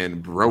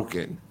and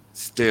broken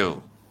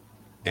still.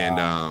 And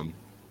wow.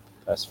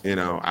 That's You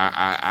know,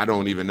 I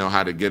don't even know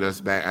how to get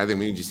us back. I think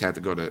we just have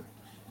to go to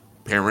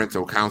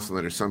parental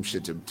counseling or some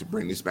shit to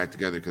bring this back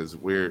together, because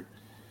we're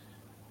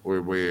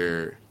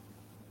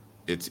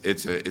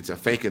it's a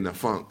fake in the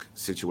funk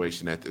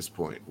situation at this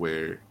point,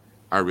 where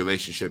our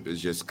relationship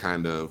is just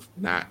kind of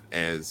not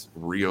as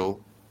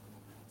real.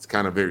 It's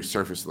kind of very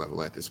surface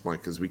level at this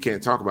point, because we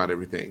can't talk about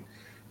everything.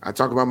 I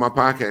talk about my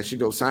podcast, she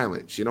goes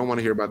silent. She don't want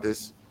to hear about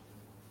this.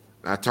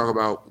 I talk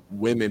about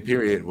women,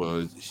 period. Well,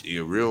 is she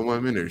a real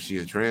woman or is she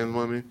a trans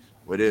woman?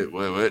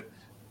 What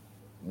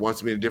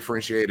wants me to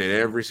differentiate at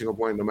every single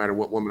point, no matter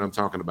what woman I'm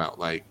talking about.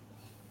 Like,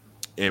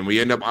 and we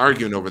end up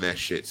arguing over that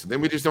shit. So then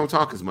we just don't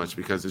talk as much,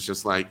 because it's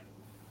just like,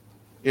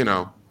 you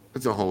know,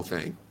 it's a whole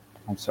thing.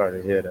 I'm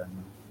sorry to hear that,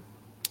 man.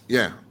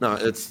 Yeah, no,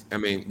 I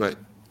mean, but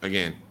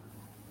again,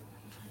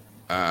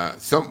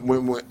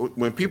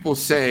 when people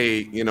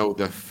say, you know,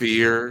 the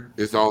fear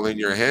is all in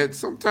your head,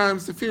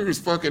 sometimes the fear is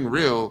fucking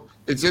real.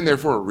 It's in there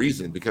for a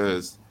reason,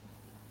 because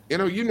you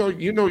know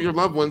your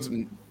loved ones,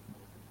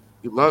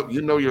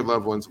 your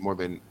loved ones more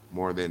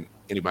than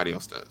anybody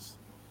else does.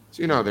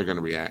 So you know how they're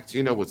gonna react.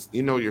 You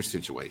know your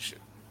situation.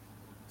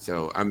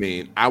 So I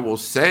mean, I will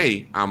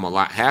say I'm a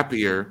lot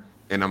happier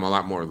and I'm a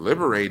lot more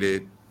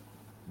liberated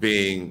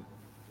being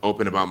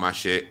open about my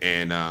shit.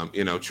 And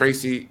you know,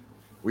 Tracy,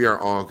 we are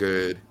all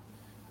good.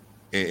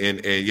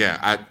 And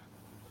yeah,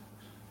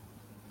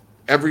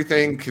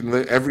 everything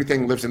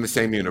lives in the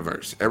same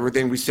universe.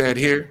 Everything we said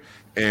here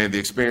and the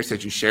experience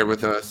that you share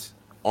with us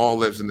all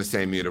lives in the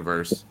same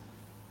universe,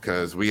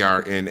 because we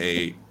are in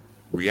a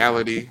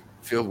reality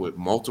filled with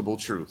multiple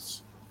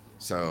truths.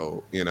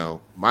 So, you know,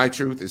 my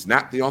truth is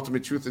not the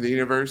ultimate truth of the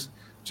universe,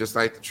 just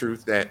like the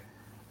truth that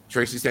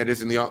Tracy said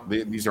isn't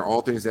these are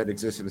all things that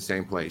exist in the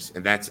same place.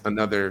 And that's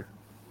another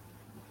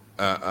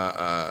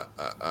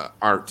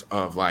art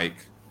of, like,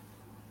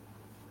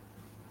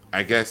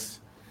 I guess,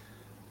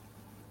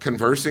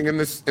 conversing in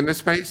this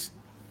space.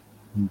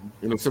 Mm-hmm.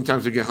 You know,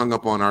 sometimes we get hung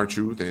up on our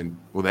truth, and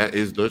well, that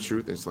is the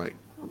truth. It's like,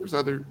 well, there's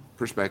other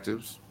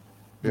perspectives,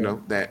 you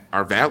know, that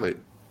are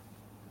valid.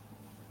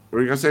 What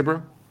were you gonna say,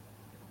 bro?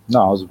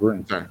 No, I was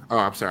agreeing. Sorry. Oh,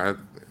 I'm sorry. I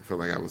feel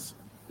like I was.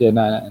 Yeah,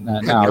 no,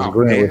 I was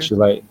agreeing with you.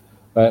 Like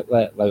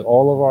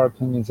all of our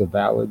opinions are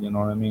valid. You know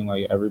what I mean?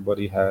 Like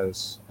everybody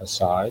has a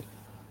side,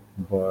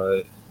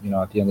 but you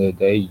know, at the end of the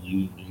day,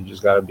 you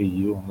just gotta be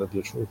you and live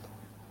your truth.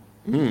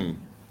 Hmm.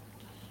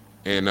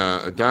 And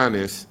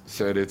Adonis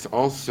said it's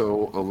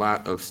also a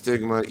lot of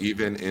stigma,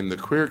 even in the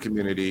queer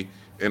community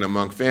and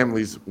among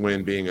families,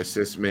 when being a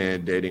cis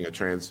man dating a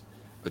trans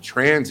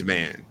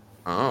man.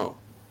 Oh,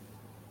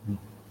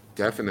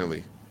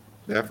 definitely,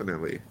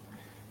 definitely.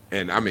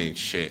 And I mean,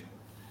 shit.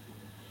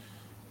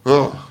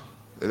 Oh,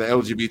 the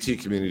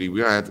LGBT community,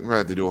 we have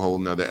to do a whole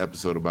nother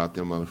episode about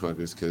them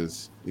motherfuckers,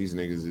 because these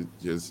niggas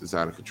it's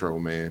out of control,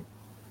 man.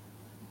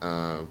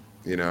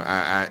 You know,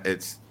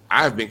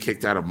 I've been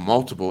kicked out of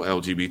multiple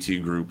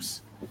LGBT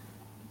groups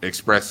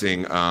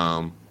expressing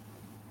oh,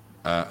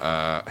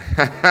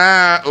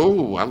 I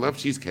love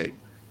cheesecake.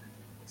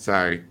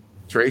 Sorry.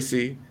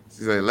 Tracy,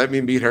 she said, let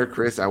me meet her,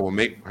 Chris. I will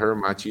make her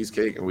my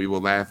cheesecake and we will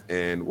laugh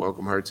and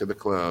welcome her to the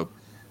club.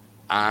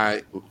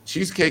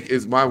 Cheesecake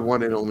is my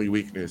one and only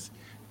weakness.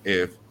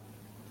 I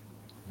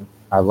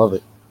love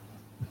it.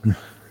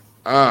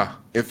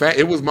 In fact,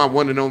 it was my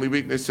one and only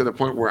weakness, to the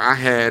point where I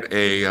had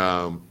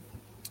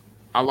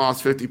I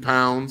lost 50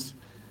 pounds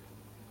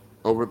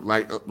over,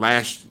 like,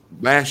 last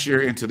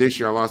year into this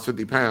year. I lost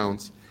 50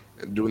 pounds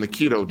doing the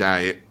keto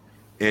diet,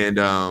 and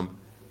I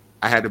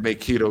had to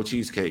make keto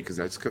cheesecake because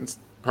I just couldn't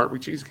part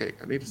with cheesecake.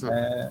 I needed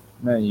something.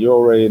 Man, you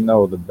already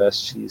know the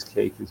best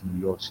cheesecake is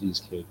New York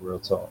cheesecake. Real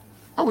talk.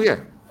 Oh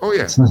yeah.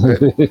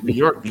 New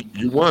York,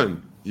 you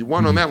won. You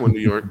won on that one, New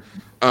York.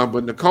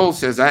 But Nicole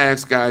says, I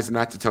ask guys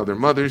not to tell their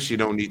mothers. She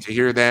don't need to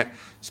hear that.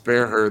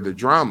 Spare her the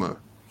drama.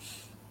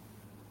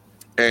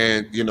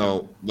 And, you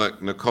know,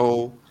 like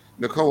Nicole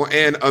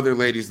and other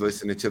ladies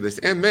listening to this,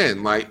 and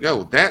men, like,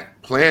 yo, that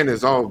plan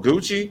is all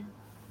Gucci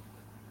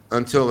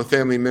until a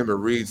family member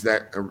reads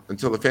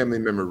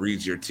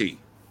your tea.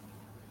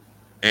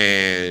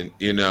 And,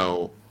 you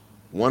know,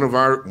 one of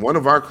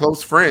our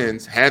close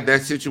friends had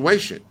that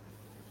situation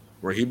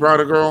where he brought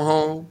a girl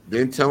home,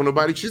 didn't tell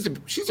nobody. She's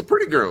a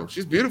pretty girl.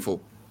 She's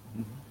beautiful.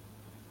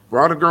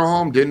 Brought a girl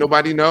home, didn't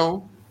nobody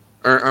know.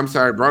 Or I'm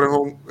sorry, brought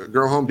a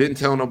girl home, didn't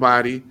tell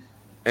nobody.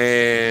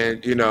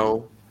 And, you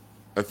know,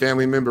 a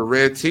family member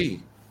read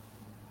tea.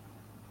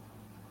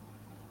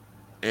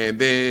 And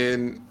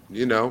then,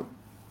 you know,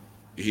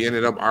 he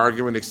ended up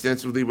arguing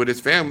extensively with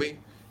his family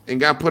and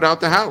got put out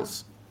the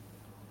house.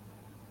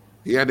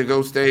 He had to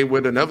go stay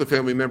with another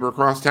family member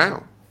across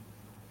town.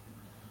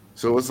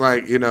 So it's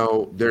like, you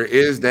know, there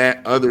is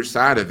that other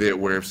side of it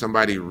where if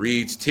somebody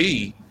reads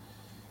tea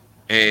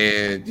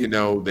and, you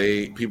know,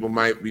 people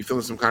might be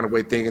feeling some kind of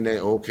way thinking that,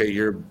 okay,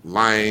 you're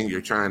lying, you're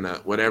trying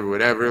to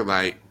whatever.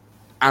 Like,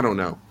 I don't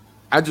know.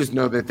 I just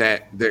know that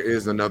there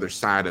is another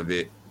side of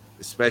it,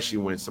 especially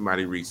when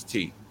somebody reads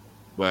tea.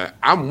 But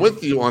I'm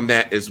with you on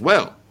that as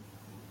well.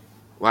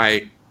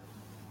 Like,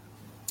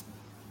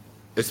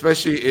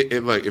 especially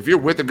like if you're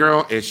with a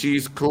girl and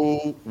she's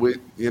cool with,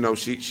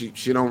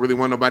 she don't really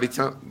want nobody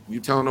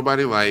telling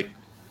nobody. Like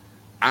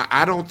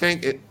I don't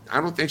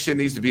think she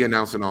needs to be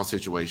announced in all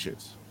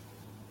situations.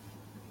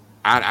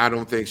 I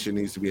don't think she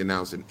needs to be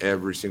announced in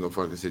every single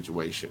fucking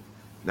situation.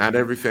 Not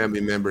every family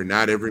member,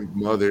 not every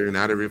mother,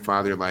 not every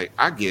father. Like,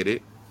 I get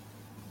it.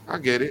 I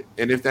get it.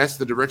 And if that's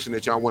the direction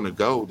that y'all want to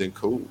go, then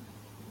cool.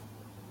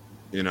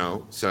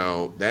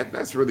 So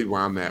that's really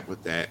where I'm at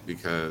with that,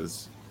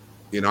 because,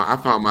 I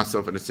found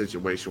myself in a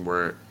situation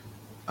where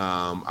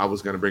I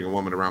was gonna bring a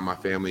woman around my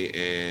family,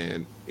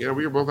 and we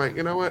were both like,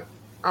 you know what?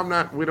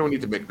 We don't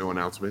need to make no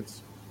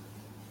announcements.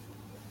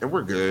 And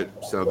we're good.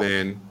 So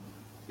then,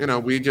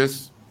 we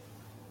just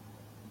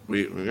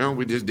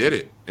we just did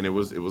it, and it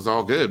was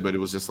all good. But it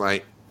was just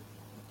like,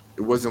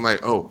 it wasn't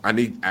like, oh, I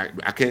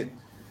can't.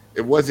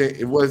 It was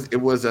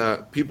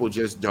people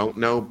just don't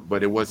know,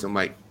 but it wasn't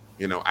like,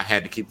 I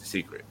had to keep the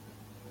secret.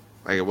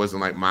 Like, it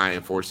wasn't like my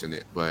enforcing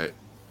it, but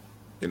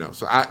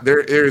so there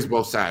is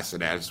both sides to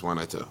that. I just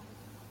wanted to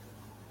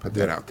put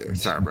that out there.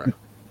 Sorry, bro.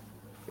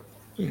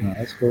 No,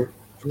 that's cool.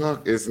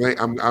 Look, it's late.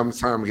 I'm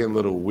sorry. I'm getting a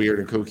little weird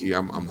and kooky.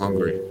 I'm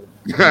hungry.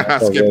 No, I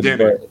that's all skipped good.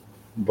 dinner.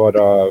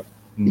 But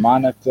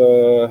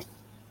Monica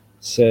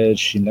said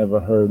she never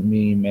heard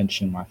me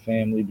mention my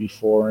family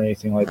before or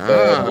anything like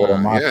that. What are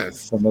my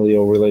Yes.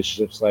 familial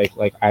relationships like?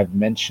 Like, I've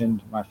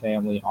mentioned my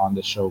family on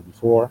the show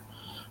before.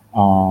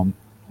 Um,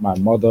 my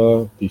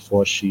mother,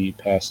 before she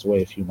passed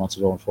away a few months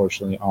ago,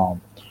 unfortunately,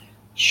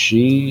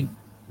 she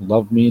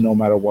loved me no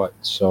matter what.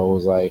 So it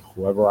was like,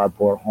 whoever I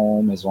brought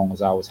home, as long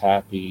as I was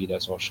happy,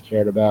 that's all she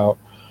cared about.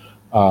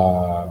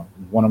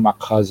 One of my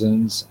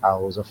cousins, I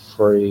was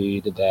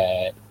afraid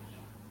that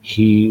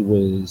he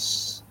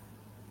was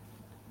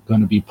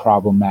going to be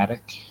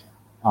problematic.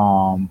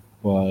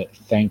 But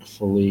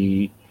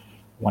thankfully,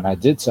 when I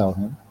did tell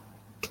him,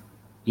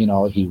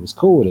 he was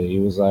cool with it. He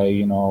was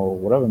like,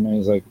 whatever, man.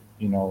 He's like,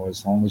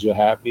 as long as you're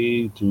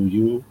happy, do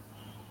you.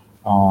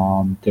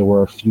 There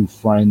were a few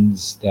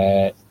friends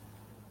that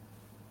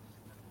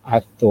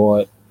I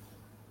thought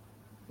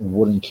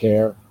wouldn't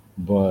care,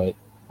 but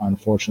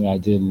unfortunately, I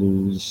did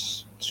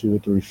lose two or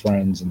three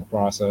friends in the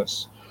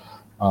process.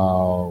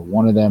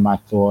 One of them I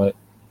thought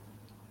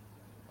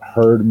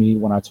heard me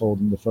when I told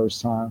him the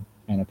first time,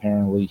 and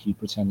apparently he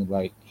pretended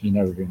like he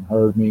never even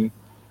heard me,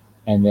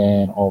 and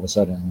then all of a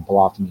sudden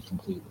blocked me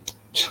completely.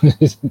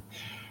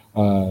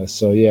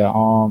 So yeah,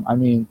 I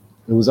mean,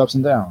 it was ups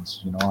and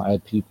downs. I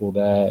had people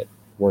that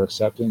were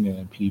accepting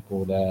and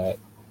people that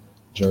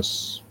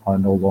just are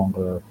no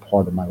longer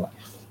part of my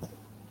life,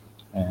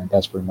 and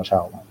that's pretty much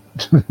how it went.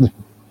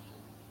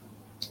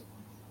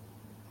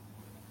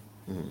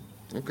 Mhm.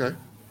 Okay.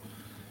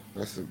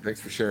 Thanks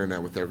for sharing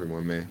that with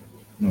everyone, man.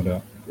 No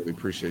doubt. Really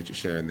appreciate you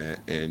sharing that.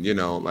 And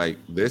like,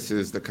 this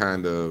is the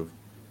kind of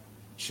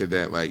shit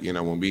that, like,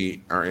 when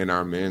we are in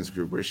our men's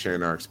group, we're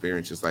sharing our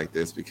experiences like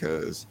this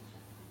because,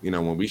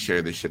 when we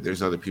share this shit,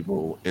 there's other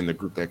people in the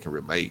group that can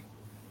relate.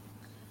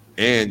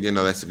 And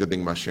that's a good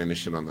thing about sharing this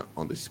shit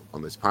on this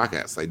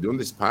podcast. Like, doing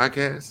this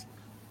podcast,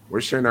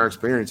 we're sharing our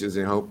experiences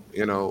and hope,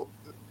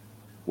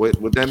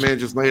 what that man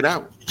just laid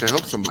out to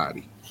help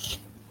somebody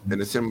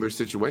in a similar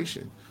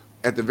situation.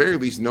 At the very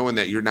least, knowing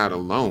that you're not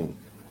alone.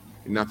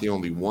 You're not the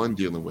only one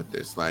dealing with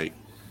this. Like,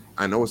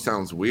 I know it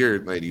sounds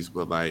weird, ladies,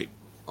 but like,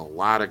 a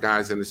lot of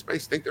guys in the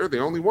space think they're the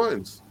only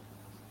ones.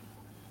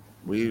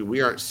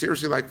 We are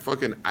seriously, like,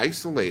 fucking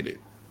isolated.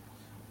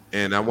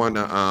 And I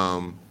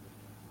wanna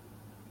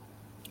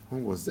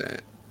what was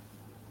that?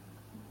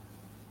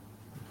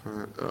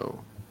 Oh,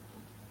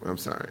 I'm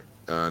sorry.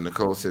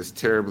 Nicole says,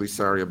 terribly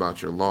sorry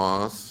about your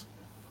loss.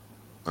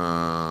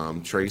 Thank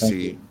you.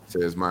 Tracy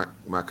says, my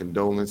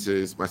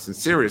condolences, my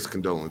sincerest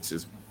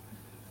condolences,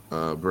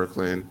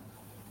 Brooklyn.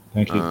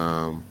 Thank you.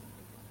 Um,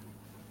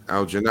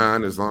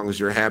 Aljanan, as long as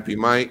you're happy,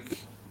 Mike.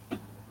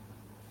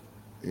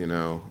 You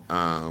know,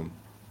 um,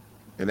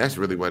 and that's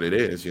really what it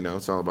is.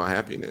 It's all about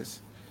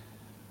happiness.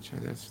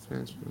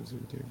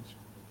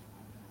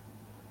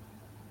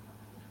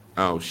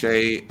 Oh,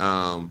 Shay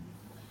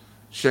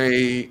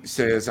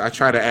says, I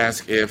try to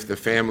ask if the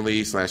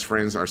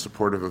family/friends are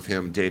supportive of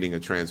him dating a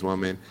trans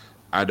woman.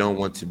 I don't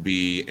want to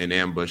be an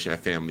ambush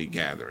at family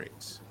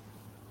gatherings.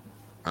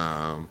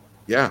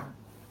 Yeah.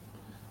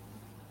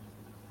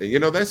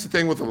 And, that's the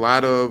thing with a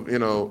lot of,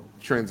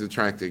 trans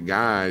attracted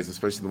guys,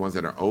 especially the ones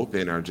that are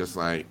open, are just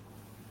like,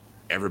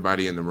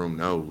 everybody in the room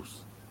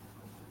knows.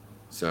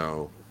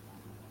 So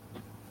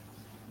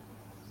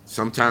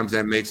sometimes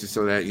that makes it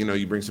so that,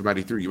 you bring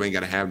somebody through, you ain't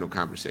got to have no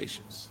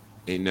conversations.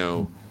 Ain't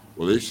no,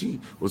 well, is she?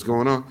 What's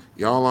going on?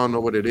 Y'all all know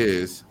what it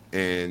is.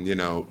 And,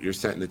 you're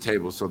setting the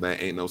table so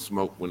that ain't no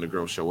smoke when the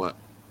girls show up.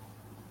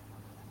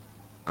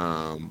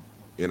 Um,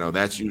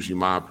 that's usually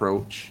my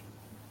approach.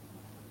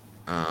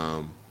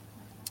 Um,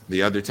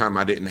 the other time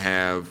I didn't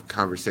have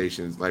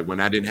conversations, like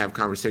when I didn't have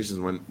conversations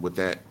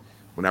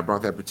when I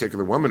brought that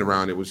particular woman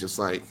around, it was just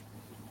like,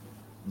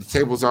 the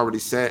table's already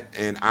set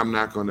and I'm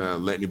not going to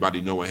let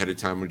anybody know ahead of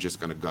time. We're just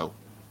going to go.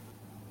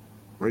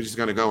 We're just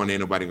going to go and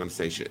ain't nobody going to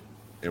say shit.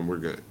 And we're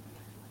good.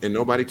 and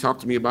nobody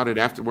talked to me about it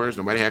afterwards.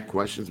 Nobody had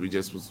questions. We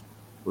just was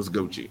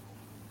Gucci.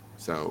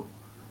 So,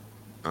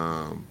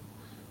 um,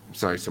 I'm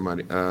sorry,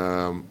 somebody.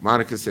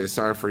 Monica says,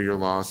 "Sorry for your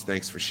loss.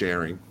 Thanks for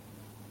sharing."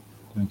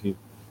 Thank you.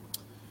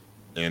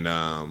 And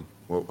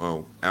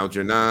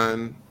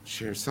Algernon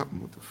share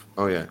something with the.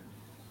 Oh yeah,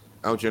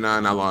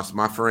 Algernon. I lost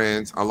my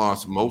friends. I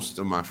lost most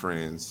of my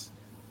friends,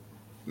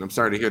 and I'm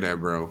sorry to hear that,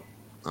 bro.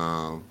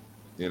 Um,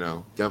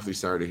 definitely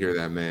sorry to hear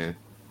that, man.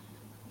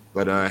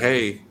 But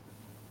hey,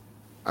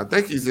 I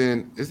think he's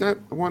in. Is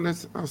that the one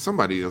that's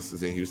somebody else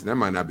is in Houston? That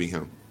might not be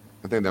him.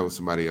 I think that was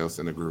somebody else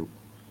in the group.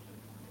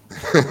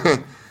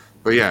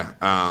 But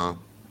yeah,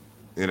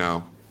 you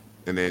know,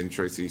 and then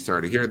Tracy,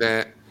 sorry to hear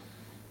that.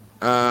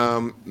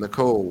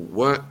 Nicole,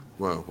 what?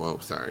 Whoa,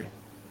 sorry.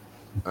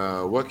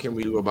 What can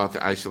we do about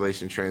the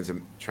isolation trans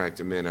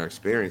men are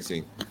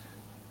experiencing?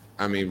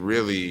 I mean,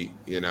 really,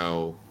 in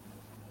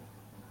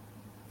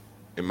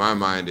my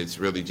mind, it's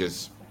really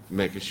just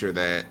making sure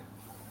that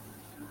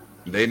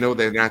they know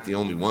they're not the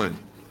only one.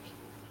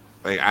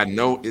 Like, I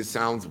know it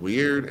sounds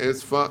weird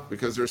as fuck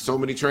because there's so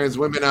many trans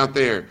women out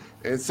there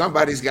and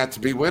somebody's got to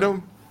be with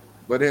them.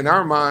 But in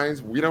our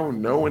minds, we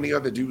don't know any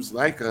other dudes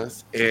like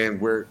us and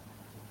we're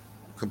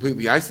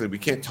completely isolated. We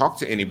can't talk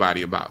to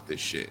anybody about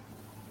this shit.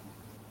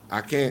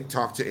 I can't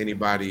talk to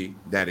anybody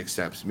that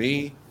accepts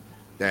me,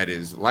 that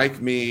is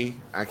like me.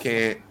 I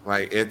can't,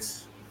 like,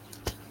 it's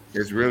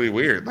really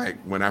weird. Like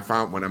when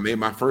I made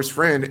my first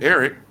friend,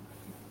 Eric,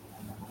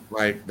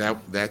 like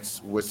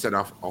that's what set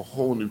off a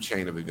whole new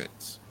chain of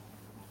events.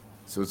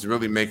 So it's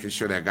really making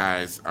sure that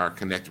guys are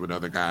connected with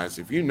other guys.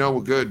 If you know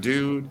a good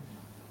dude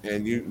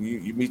and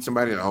you meet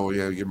somebody, oh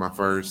yeah, you're my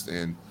first,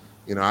 and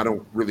I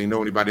don't really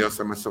know anybody else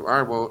than myself. All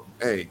right, well,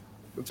 hey,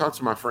 go talk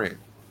to my friend.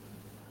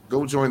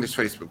 Go join this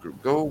Facebook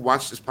group. Go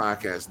watch this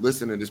podcast.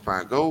 Listen to this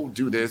podcast. Go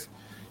do this.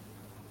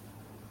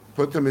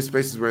 Put them in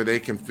spaces where they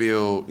can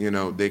feel,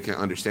 they can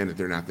understand that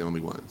they're not the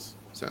only ones.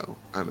 So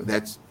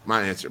that's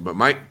my answer. But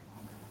Mike,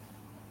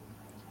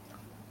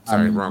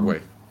 sorry, wrong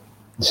way.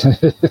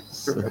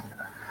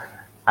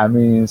 I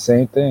mean,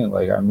 same thing.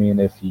 Like, I mean,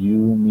 if you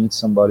meet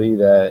somebody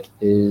that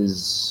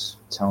is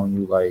telling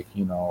you, like,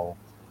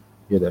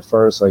 you're their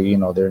first, like,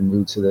 they're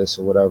new to this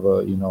or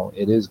whatever,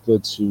 it is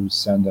good to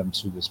send them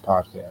to this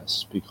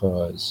podcast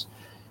because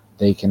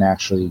they can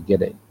actually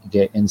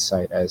get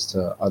insight as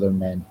to other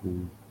men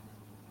who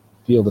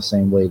feel the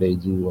same way they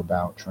do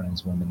about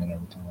trans women and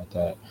everything like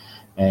that.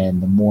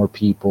 And the more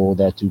people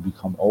that do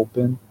become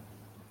open,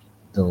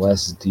 the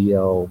less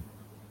DL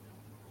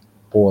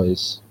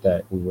boys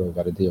that we really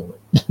got to deal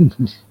with.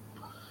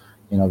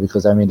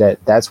 Because I mean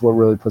that's what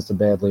really puts the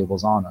bad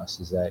labels on us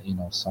is that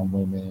some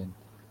women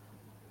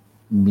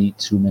meet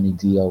too many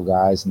DL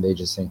guys and they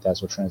just think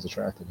that's what trans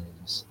attracted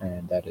is,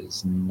 and that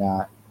is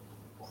not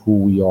who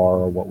we are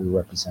or what we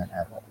represent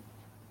at all.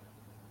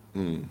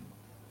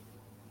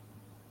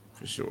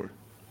 For sure.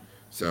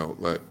 So,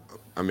 look,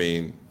 I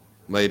mean,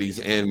 ladies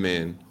and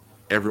men,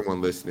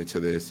 everyone listening to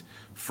this,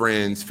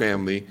 friends,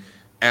 family,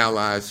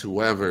 allies,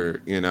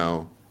 whoever,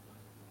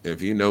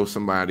 if you know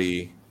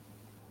somebody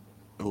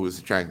who is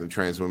attracted to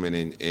trans women,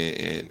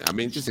 and I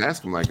mean, just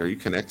ask them, like, are you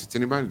connected to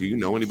anybody? Do you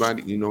know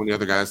anybody? Do you know any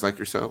other guys like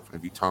yourself?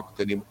 Have you talked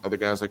to any other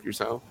guys like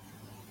yourself?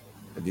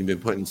 Have you been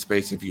put in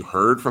space? Have you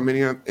heard from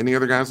any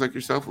other guys like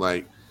yourself?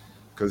 Like,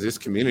 because this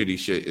community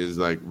shit is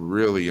like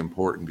really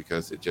important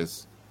because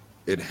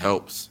it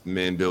helps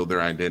men build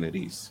their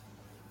identities.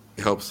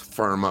 It helps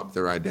firm up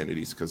their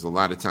identities because a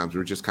lot of times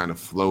we're just kind of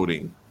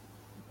floating.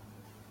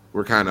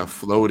 We're kind of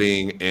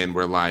floating and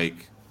we're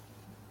like,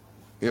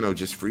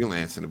 just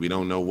freelancing. We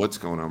don't know what's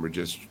going on. We're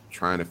just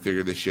trying to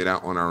figure this shit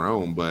out on our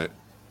own. But,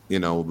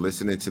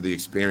 listening to the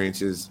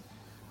experiences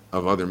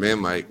of other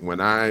men, like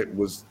when I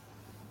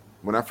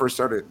first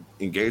started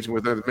engaging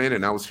with other men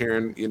and I was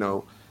hearing,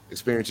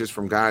 experiences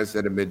from guys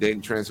that have been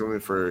dating trans women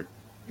for,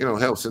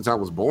 hell, since I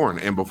was born.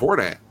 And before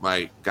that,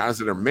 like guys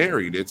that are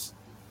married, it's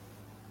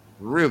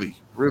really,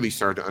 really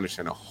started to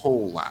understand a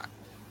whole lot.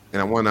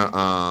 And I want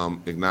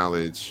to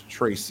acknowledge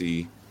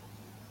Tracy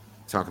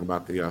talking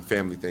about the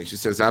family thing. She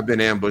says, I've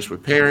been ambushed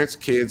with parents,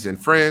 kids, and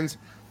friends.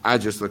 I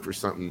just look for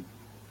something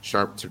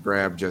sharp to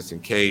grab just in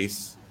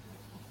case.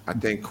 I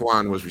think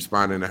Quan was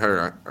responding to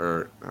her,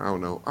 or I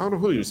don't know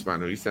who he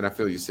responded to. He said, I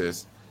feel you,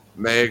 sis.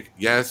 Meg,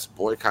 yes,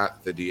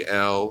 boycott the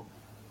DL.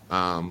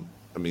 I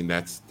mean,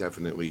 that's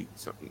definitely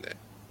something that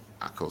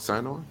I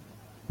co-sign on.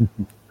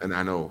 And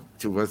I know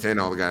to us and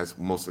all the guys,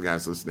 most of the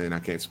guys listening, I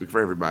can't speak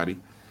for everybody.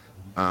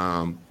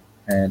 And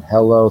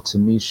hello to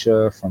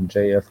Misha from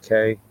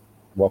JFK.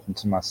 Welcome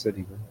to my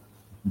city.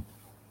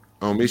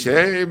 Oh, Misha.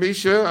 Hey,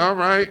 Misha. All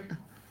right.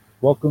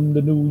 Welcome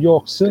to New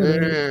York City.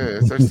 Yeah,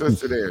 it's our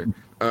sister there.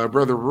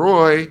 Brother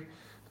Roy,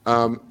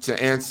 to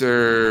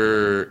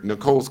answer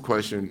Nicole's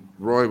question,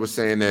 Roy was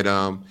saying that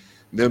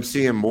them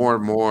seeing more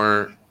and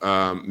more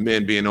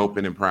men being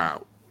open and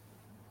proud,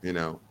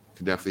 can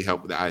definitely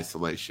help with the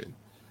isolation.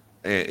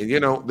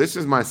 And this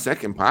is my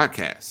second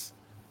podcast.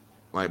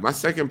 Like my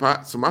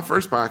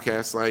first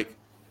podcast, like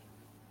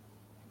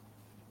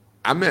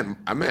I met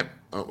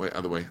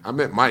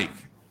Mike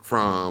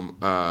from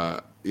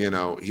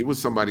he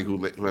was somebody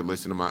who had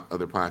listened to my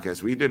other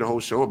podcasts. We did a whole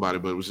show about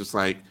it, but it was just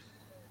like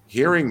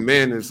hearing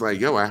men is like,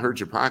 yo, I heard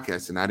your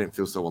podcast and I didn't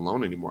feel so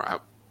alone anymore.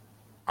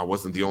 I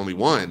wasn't the only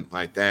one.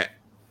 Like that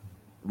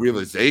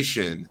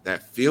realization,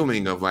 that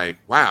feeling of like,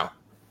 wow,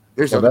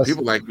 there's other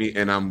people like me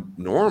and I'm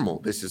normal.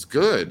 This is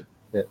good.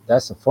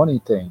 That's a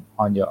funny thing.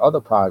 On your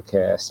other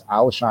podcast, I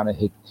was trying to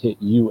hit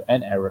you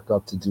and Eric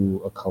up to do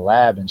a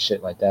collab and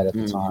shit like that at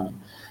the time.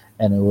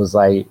 And it was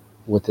like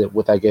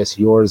with I guess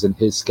yours and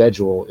his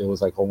schedule, it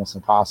was like almost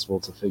impossible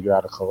to figure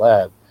out a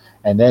collab.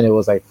 And then it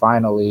was like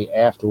finally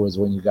afterwards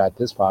when you got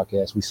this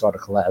podcast, we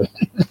started collabing.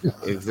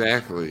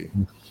 Exactly.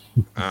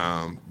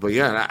 But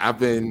yeah,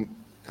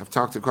 I've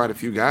talked to quite a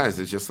few guys.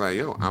 It's just like,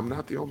 yo, I'm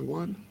not the only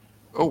one.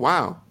 Oh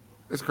wow,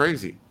 that's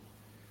crazy.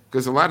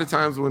 Because a lot of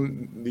times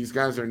when these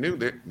guys are new,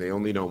 they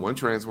only know one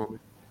trans woman,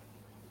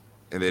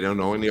 and they don't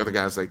know any other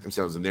guys like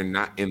themselves, and they're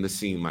not in the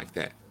scene like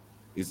that.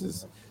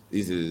 These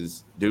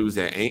is dudes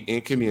that ain't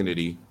in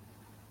community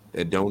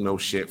that don't know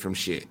shit from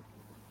shit.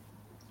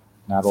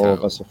 Not all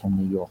of us are from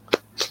New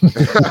York.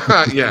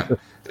 Yeah,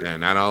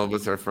 not all of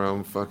us are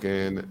from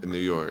fucking New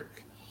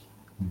York.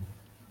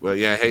 Well,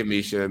 yeah, hey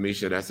Misha,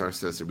 that's our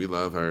sister. We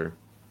love her.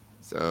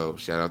 So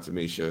shout out to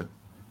Misha.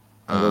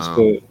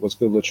 What's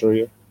good,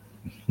 Latria?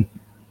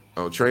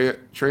 Oh,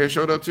 Treya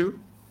showed up too?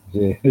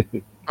 Yeah.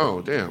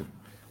 Oh, damn.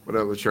 What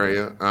up,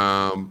 Latreya?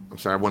 I'm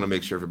sorry. I want to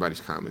make sure everybody's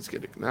comments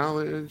get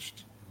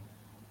acknowledged.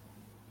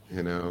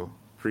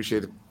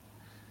 Appreciate it.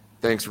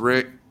 Thanks,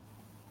 Rick.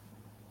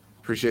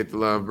 Appreciate the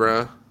love,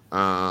 bruh.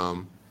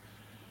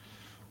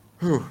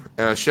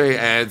 Shay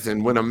adds,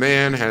 and when a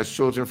man has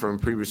children from a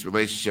previous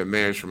relationship,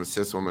 marriage from a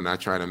cis woman, I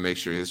try to make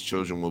sure his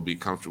children will be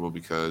comfortable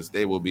because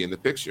they will be in the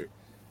picture.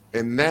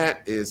 And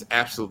that is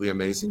absolutely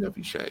amazing of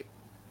you, Shay.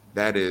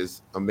 That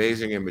is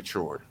amazing and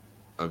mature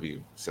of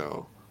you.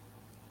 So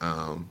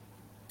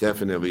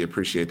definitely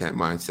appreciate that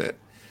mindset.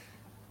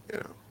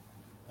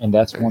 And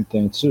that's one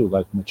thing too,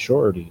 like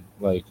maturity,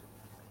 like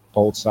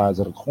both sides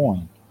of the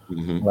coin.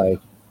 Like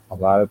a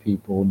lot of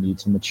people need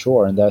to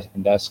mature, and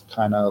that's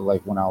kind of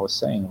like when I was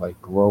saying,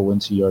 like grow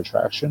into your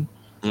attraction.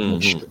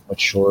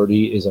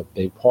 Maturity is a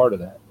big part of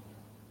that.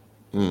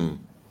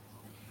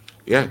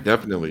 Yeah,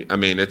 definitely. I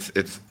mean,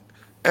 it's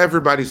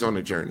everybody's on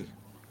a journey.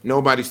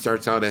 Nobody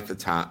starts out at the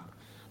top.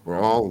 We're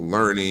all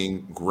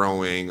learning,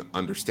 growing,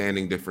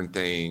 understanding different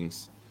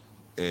things.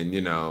 And,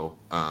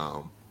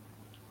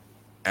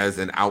 as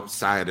an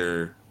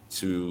outsider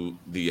to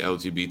the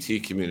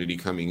LGBT community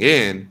coming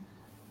in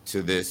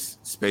to this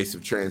space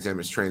of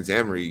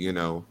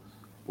transamory,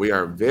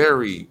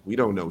 we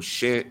don't know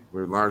shit.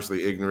 We're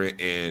largely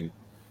ignorant. And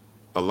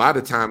a lot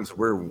of times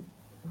we're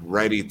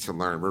ready to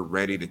learn. We're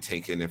ready to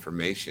take in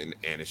information.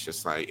 And it's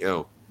just like,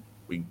 yo,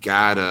 we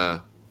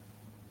gotta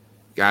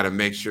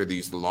make sure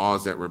these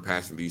laws that we're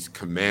passing, these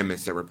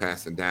commandments that we're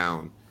passing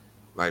down,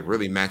 like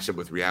really match up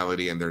with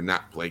reality and they're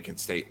not blanket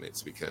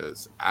statements.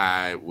 Because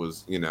I'll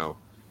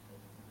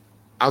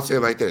say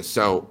it like this.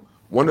 So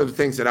one of the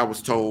things that I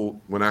was told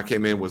when I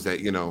came in was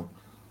that,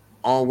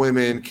 all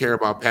women care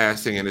about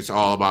passing and it's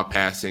all about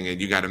passing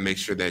and you got to make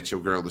sure that your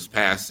girl is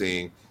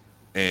passing.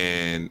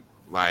 And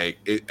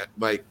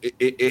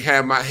it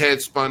had my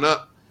head spun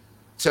up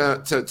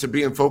to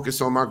being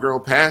focused on my girl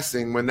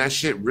passing when that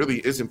shit really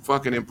isn't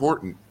fucking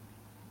important.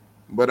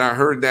 But I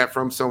heard that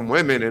from some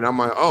women and I'm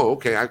like, oh,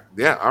 okay.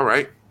 All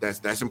right.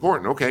 That's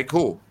important. Okay,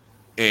 cool.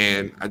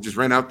 And I just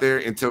ran out there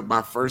into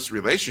my first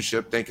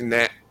relationship thinking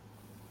that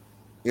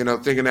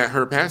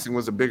her passing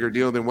was a bigger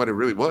deal than what it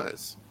really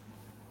was.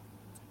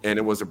 And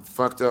it was a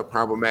fucked up,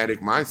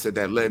 problematic mindset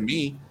that led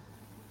me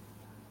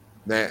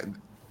that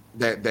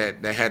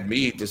had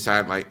me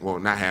decide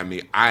not have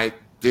me. I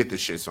did the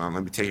shit. So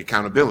let me take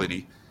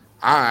accountability.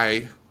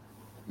 I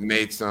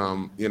made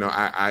some,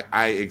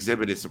 I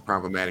exhibited some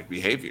problematic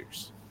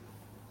behaviors,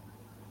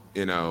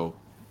 even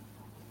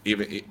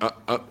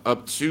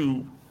up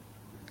to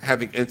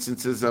having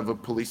instances of a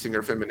policing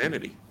her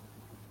femininity,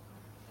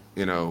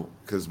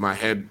 because my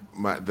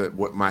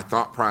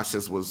thought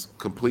process was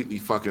completely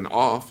fucking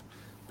off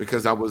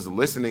because I was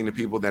listening to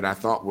people that I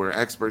thought were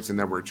experts and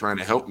that were trying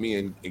to help me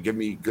and give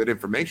me good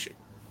information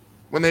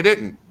when they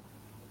didn't.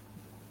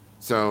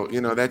 So,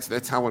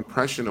 that's how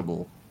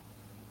impressionable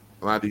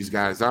a lot of these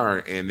guys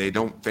are, and they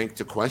don't think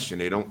to question.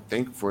 They don't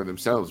think for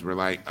themselves. We're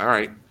like, all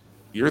right,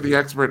 you're the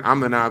expert. I'm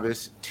the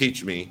novice.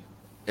 Teach me.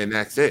 And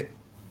that's it.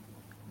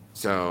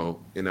 So,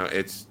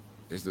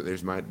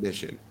 there's my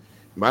admission.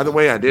 By the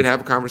way, I did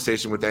have a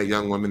conversation with that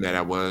young woman that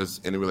I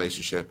was in a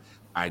relationship.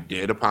 I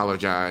did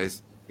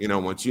apologize.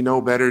 Once you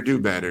know better, do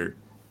better.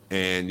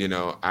 And,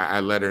 I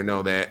let her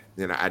know that,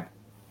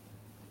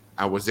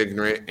 I was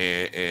ignorant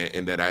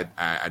and that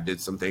I did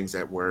some things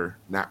that were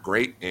not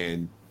great.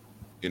 And,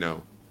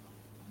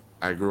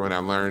 I grew and I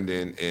learned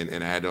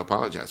and I had to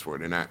apologize for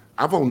it. And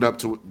I've owned up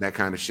to that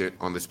kind of shit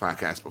on this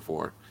podcast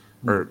before.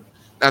 Or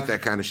not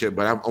that kind of shit,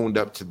 but I've owned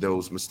up to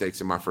those mistakes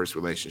in my first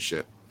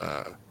relationship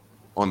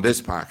on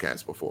this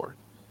podcast before.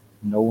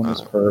 No one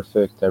is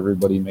perfect.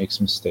 Everybody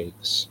makes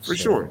mistakes. For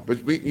sure.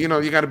 But you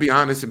got to be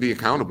honest and be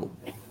accountable.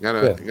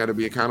 Gotta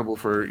be accountable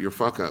for your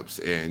fuck ups,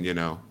 and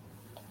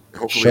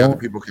hopefully other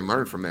people can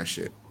learn from that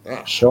shit.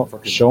 Yeah, Show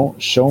me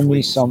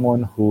fleas.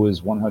 someone who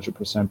is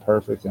 100%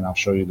 perfect, and I'll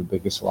show you the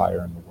biggest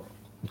liar in the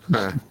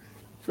world.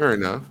 Fair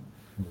enough.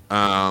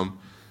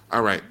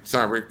 All right.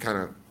 Sorry,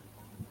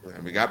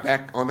 we got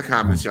back on the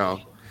comments,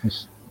 y'all.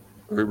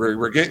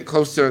 We're getting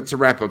close to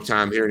wrap up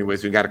time here.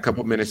 Anyways, we got a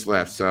couple minutes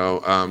left.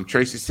 So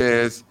Tracy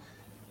says,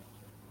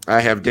 I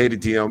have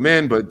dated DL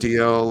men, but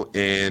DL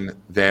in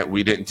that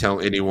we didn't tell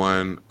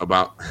anyone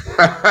about.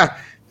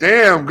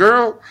 Damn,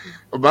 girl,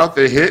 about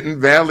the Hidden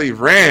Valley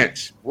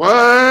Ranch.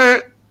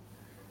 What?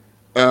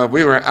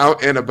 We were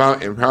out and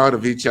about and proud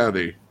of each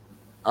other.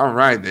 All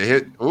right, the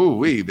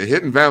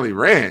Hidden Valley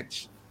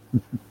Ranch.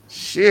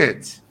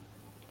 Shit.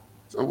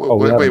 So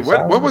wait,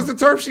 what was the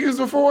term she used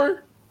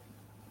before?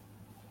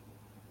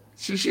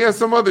 She had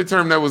some other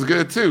term that was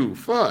good too.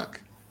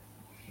 Fuck.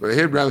 But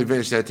Hidden Valley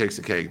Ranch, that takes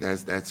the cake.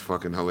 That's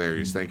fucking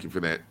hilarious. Thank you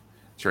for that,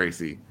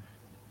 Tracy.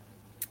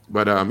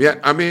 But yeah,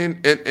 I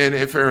mean,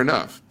 and fair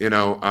enough.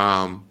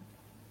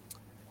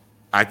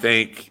 I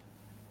think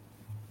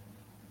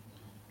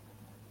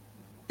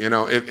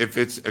if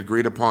it's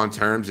agreed upon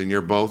terms and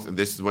you're both, and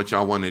this is what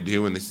y'all want to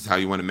do, and this is how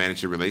you want to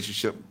manage your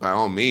relationship, by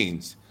all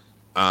means.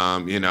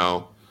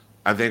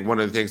 I think one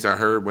of the things I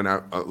heard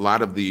a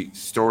lot of the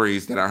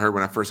stories that I heard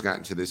when I first got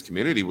into this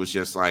community was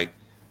just like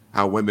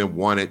how women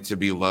wanted to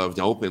be loved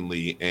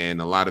openly,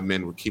 and a lot of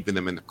men were keeping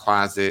them in the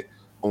closet,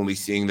 only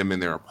seeing them in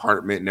their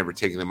apartment, never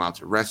taking them out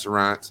to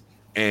restaurants.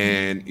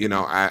 And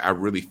I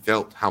really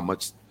felt how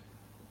much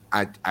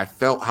I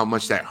felt how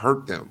much that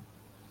hurt them.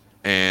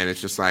 And it's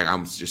just like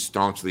I'm just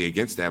staunchly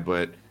against that.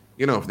 But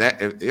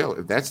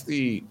if that's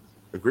the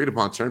agreed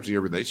upon terms of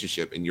your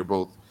relationship, and you're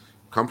both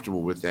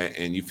comfortable with that,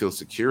 and you feel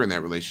secure in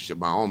that relationship,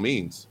 by all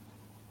means.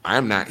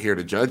 I'm not here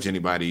to judge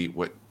anybody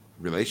what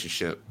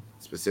relationship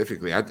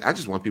specifically. I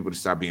just want people to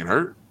stop being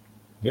hurt.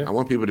 Yeah. I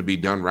want people to be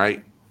done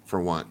right for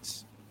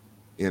once.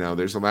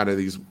 There's a lot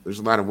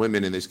of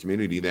women in this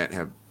community that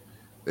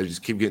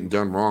just keep getting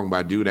done wrong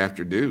by dude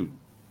after dude.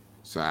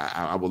 So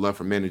I would love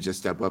for men to just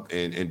step up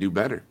and do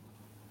better.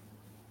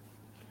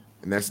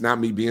 And that's not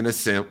me being a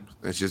simp.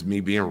 That's just me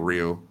being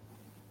real,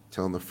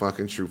 telling the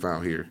fucking truth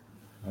out here.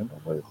 Ain't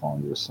nobody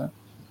calling you a simp.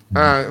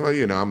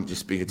 Well, I'm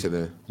just speaking to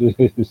the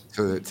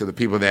to the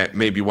people that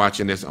may be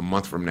watching this a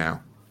month from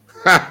now.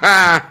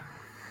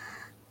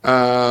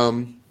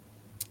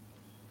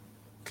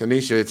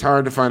 Kanisha, it's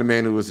hard to find a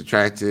man who is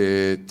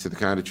attracted to the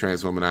kind of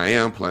trans woman I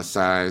am, plus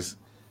size.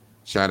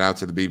 Shout out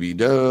to the BB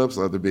Dubs,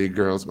 love the big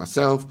girls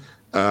myself.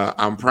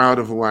 I'm proud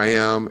of who I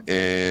am,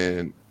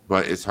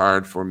 but it's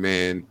hard for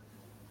men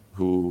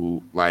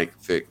who like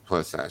thick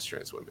plus size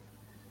trans women.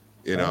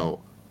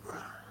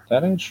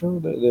 That ain't true.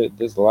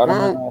 There's a lot of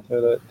men out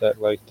there that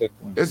like thick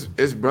women.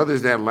 It's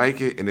brothers that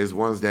like it, and there's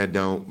ones that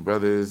don't.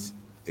 Brothers,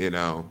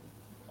 The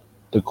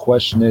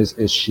question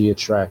is she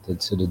attracted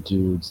to the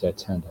dudes that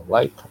tend to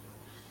like her?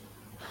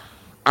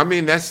 I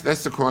mean, that's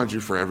the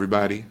quandary for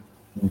everybody,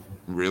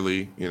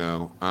 really.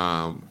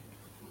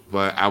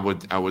 But I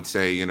would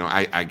say,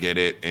 I get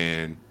it,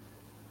 and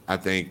I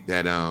think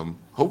that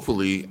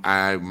hopefully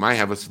I might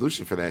have a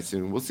solution for that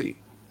soon. We'll see.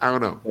 I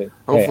don't know.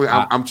 Hopefully,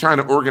 I'm trying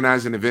to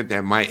organize an event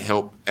that might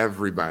help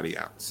everybody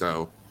out.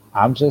 So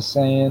I'm just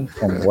saying,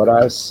 from what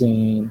I've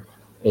seen,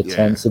 it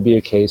tends to be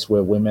a case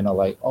where women are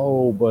like,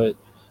 "Oh, but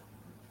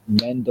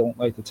men don't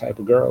like the type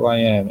of girl I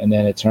am," and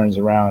then it turns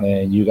around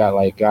and you got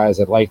like guys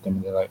that like them,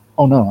 and they're like,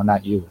 "Oh no,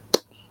 not you."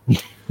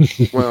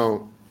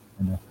 Well,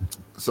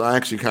 so I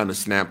actually kind of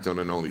snapped on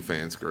an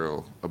OnlyFans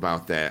girl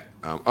about that.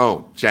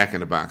 Jack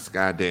in the Box.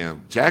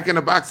 Goddamn. Jack in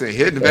the Box and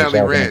Hidden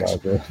Valley Ranch.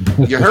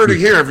 You heard it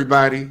here,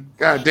 everybody.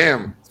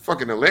 Goddamn. It's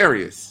fucking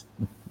hilarious.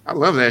 I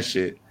love that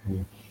shit.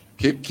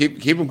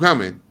 Keep them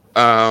coming.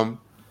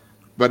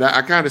 But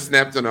I kind of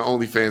snapped on an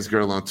OnlyFans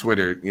girl on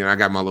Twitter. I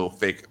got my little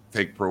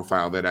fake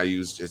profile that I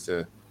use just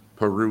to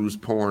peruse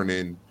porn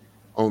and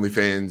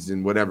OnlyFans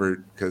and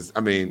whatever. Because,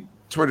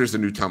 Twitter's the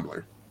new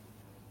Tumblr.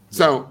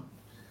 So...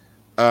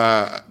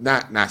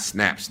 not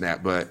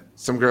snap, but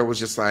some girl was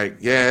just like,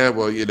 yeah,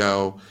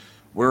 well,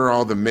 we're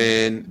all the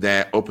men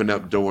that open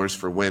up doors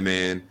for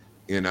women.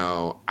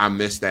 I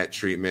miss that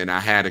treatment.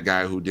 I had a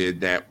guy who did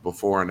that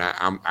before, and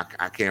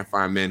I can't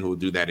find men who will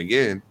do that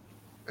again.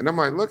 And I'm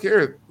like, look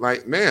here,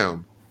 like,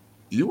 ma'am,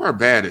 you are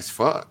bad as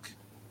fuck.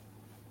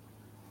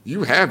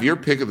 You have your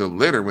pick of the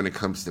litter when it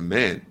comes to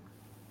men.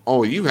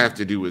 All you have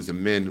to do is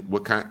amend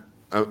what kind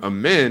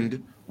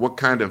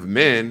of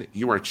men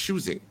you are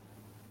choosing.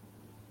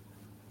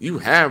 You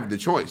have the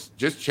choice.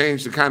 Just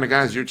change the kind of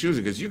guys you're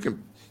choosing, because you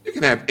can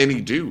have any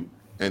dude.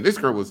 And this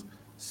girl was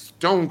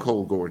stone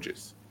cold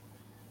gorgeous.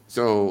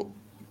 So,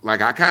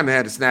 like, I kind of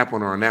had to snap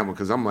on her on that one,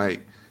 because I'm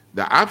like,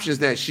 the options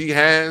that she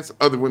has,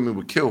 other women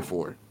would kill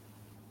for.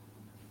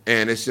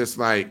 And it's just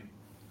like,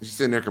 she's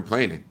sitting there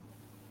complaining.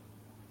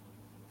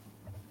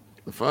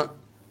 The fuck?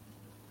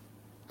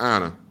 I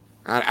don't know.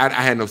 I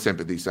had no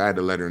sympathy, so I had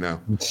to let her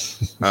know.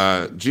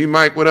 G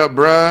Mike, what up,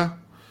 bruh?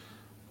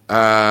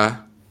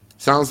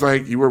 Sounds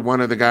like you were one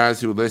of the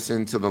guys who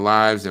listened to the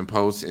lives and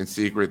posts in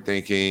secret,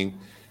 thinking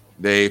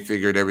they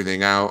figured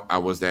everything out. I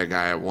was that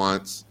guy at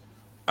once.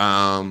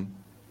 Um,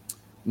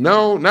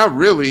 no, not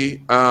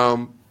really.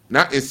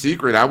 Not in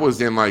secret. I was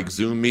in like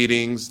Zoom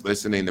meetings,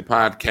 listening to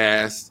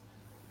podcasts,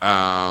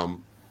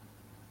 um,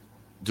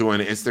 doing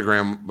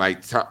Instagram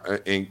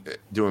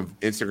doing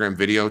Instagram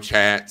video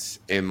chats,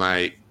 and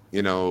like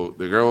the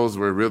girls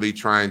were really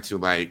trying to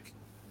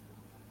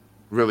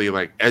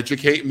really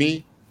educate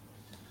me.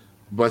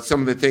 But some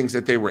of the things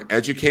that they were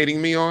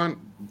educating me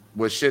on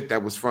was shit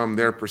that was from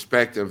their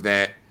perspective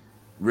that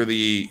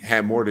really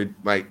had more to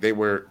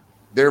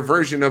their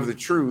version of the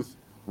truth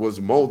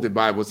was molded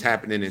by what's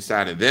happening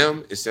inside of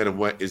them instead of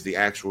what is the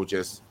actual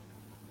just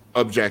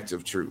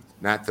objective truth,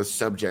 not the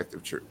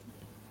subjective truth.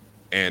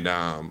 And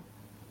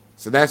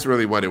so that's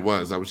really what it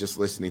was. I was just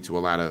listening to a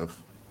lot of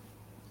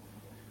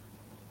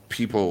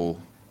people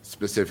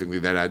specifically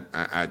that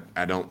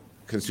I don't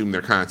consume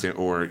their content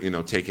or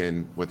take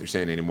in what they're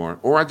saying anymore,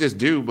 or I just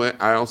do, but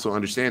I also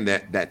understand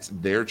that that's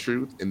their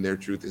truth and their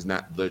truth is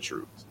not the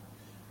truth.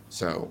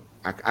 So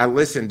I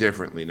listen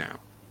differently now,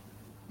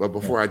 but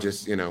before I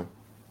just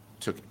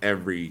took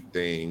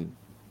everything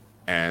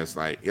as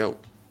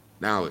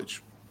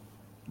knowledge,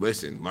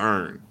 listen,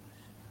 learn,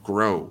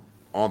 grow,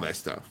 all that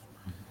stuff.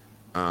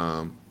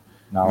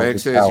 Meg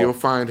says power. You'll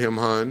find him,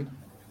 hun.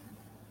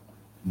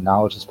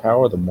 Knowledge is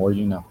power. The more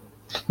you know.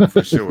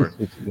 For sure.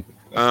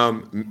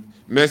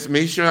 Miss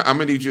Misha, I'm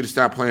gonna need you to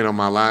stop playing on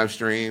my live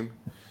stream.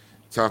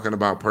 Talking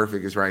about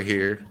perfect is right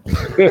here.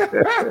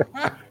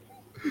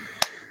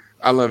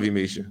 I love you,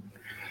 Misha.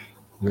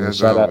 Yeah,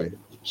 shout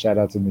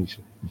out to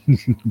Misha.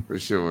 For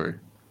sure.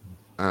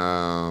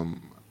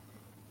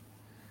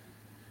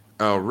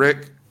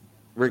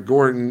 Rick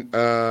Gordon.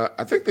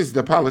 I think this is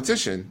the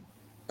politician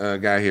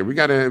guy here. We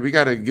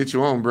gotta get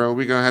you on, bro.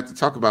 We're gonna have to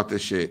talk about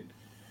this shit.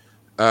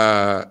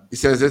 He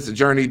says it's a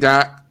journey,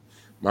 Doc.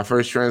 My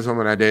first trans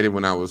woman I dated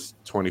when I was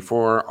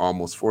 24,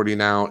 almost 40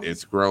 now.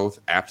 It's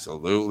growth.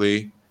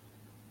 Absolutely.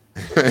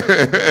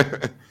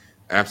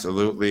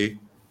 Absolutely.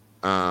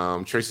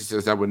 Tracy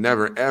says I would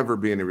never, ever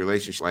be in a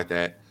relationship like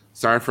that.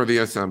 Sorry for the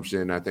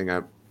assumption. I think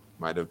I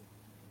might have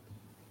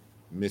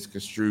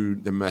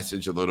misconstrued the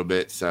message a little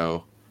bit.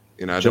 So,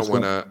 I don't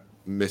want to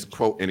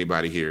misquote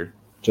anybody here.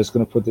 Just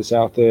going to put this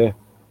out there.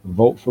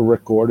 Vote for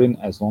Rick Gordon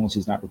as long as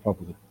he's not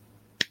Republican.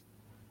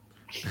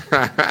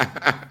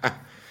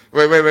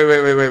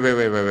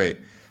 Wait.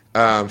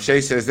 Shay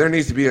says there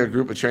needs to be a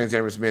group of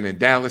transgender men in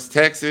Dallas,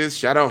 Texas.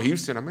 Shout out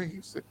Houston. I'm in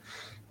Houston.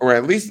 Or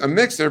at least a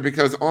mixer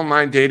because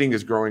online dating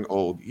is growing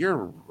old.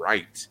 You're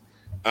right.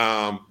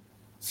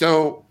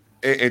 So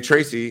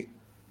Tracy,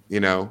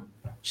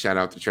 shout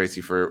out to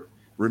Tracy for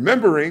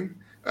remembering.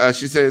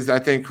 She says, I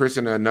think Chris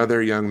and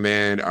another young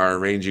man are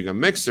arranging a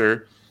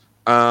mixer.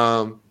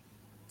 So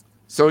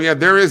yeah,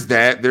 there is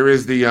that. There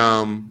is the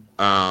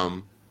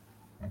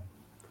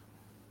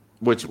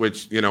which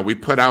we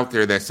put out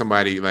there that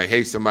somebody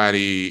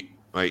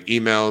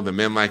email the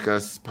Men Like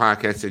Us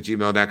podcast at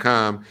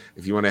gmail.com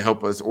if you want to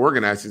help us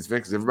organize this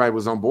event, because everybody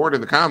was on board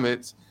in the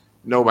comments.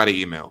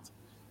 Nobody emailed.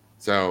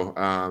 So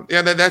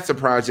that's a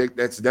project.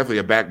 That's definitely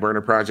a back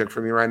burner project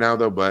for me right now,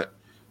 though. But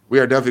we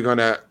are definitely going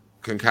to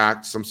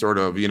concoct some sort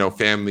of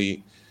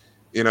family,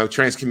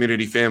 trans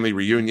community family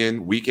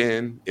reunion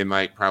weekend in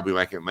probably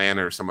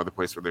Atlanta or some other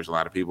place where there's a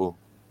lot of people,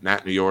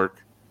 not New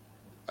York.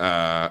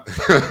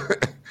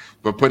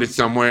 But put it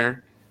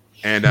somewhere,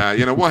 and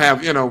we'll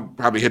have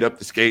probably hit up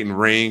the skating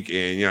rink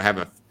and have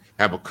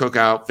a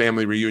cookout,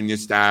 family reunion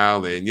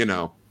style,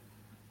 and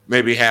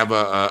maybe have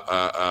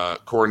a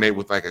coordinate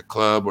with a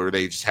club where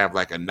they just have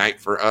a night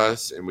for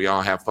us and we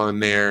all have fun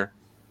there.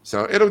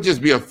 So it'll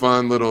just be a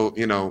fun little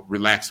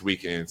relaxed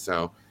weekend.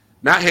 So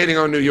not hating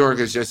on New York,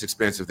 is just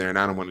expensive there, and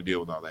I don't want to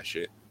deal with all that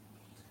shit.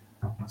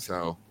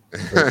 So.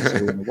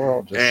 City in the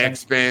world,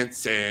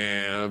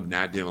 expensive.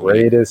 Not dealing with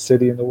it. Greatest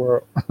city in the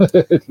world.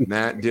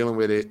 Not dealing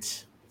with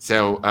it.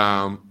 So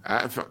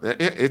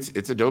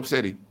it's a dope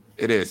city.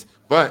 It is.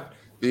 But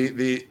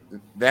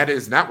that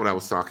is not what I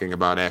was talking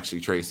about, actually,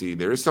 Tracy.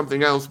 There is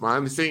something else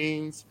behind the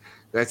scenes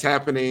that's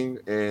happening,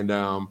 and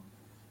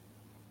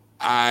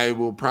I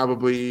will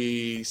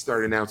probably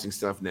start announcing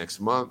stuff next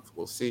month.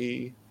 We'll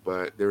see.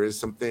 But there's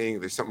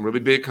something really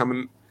big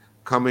coming,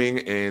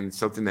 and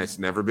something that's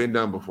never been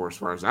done before, as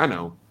far as I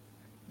know.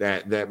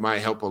 That might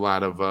help a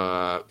lot of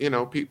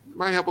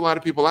might help a lot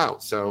of people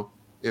out. So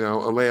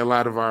allay a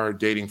lot of our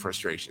dating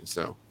frustration.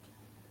 So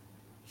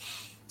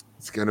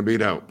it's gonna be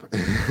dope.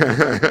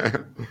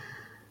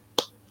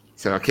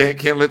 So I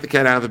can't let the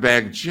cat out of the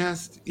bag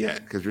just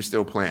yet because we're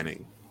still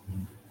planning.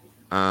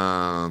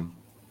 But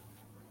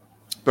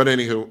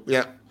anywho,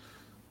 yeah.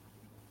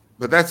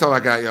 But that's all I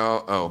got,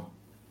 y'all. Oh,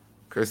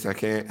 Chris, I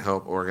can't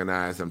help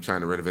organize. I'm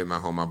trying to renovate my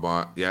home I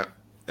bought. Yep,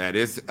 that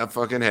is a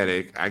fucking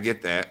headache. I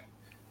get that.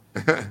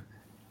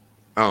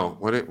 Oh,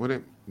 what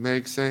did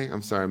Meg say?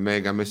 I'm sorry,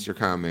 Meg, I missed your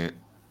comment.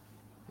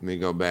 Let me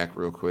go back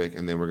real quick,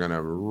 and then we're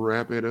gonna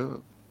wrap it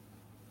up.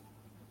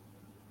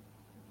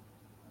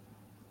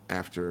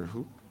 After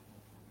who?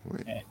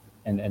 Wait.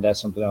 And that's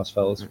something else,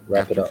 fellas.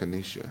 Wrap it After up.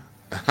 Kanisha.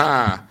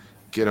 Ha!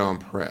 Get on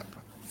prep,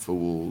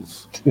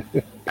 fools.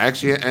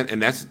 Actually,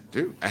 and that's,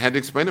 dude, I had to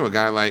explain to a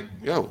guy like,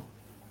 yo,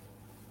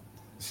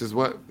 this is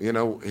what,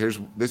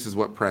 this is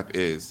what prep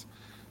is.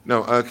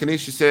 No,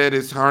 Kanisha said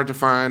it's hard to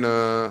find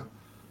a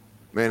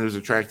man who's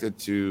attracted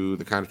to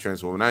the kind of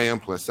trans woman I am,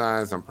 plus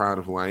size. I'm proud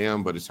of who I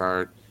am, but it's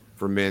hard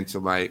for men to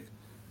like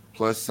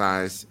plus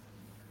size,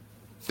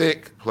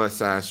 thick, plus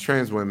size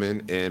trans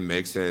women. And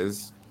Meg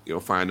says, you'll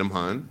find them,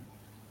 hun.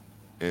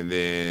 And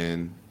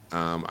then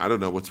I don't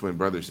know what Twin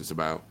Brothers is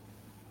about,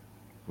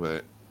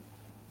 but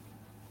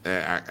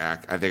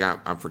I think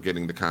I'm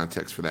forgetting the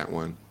context for that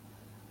one.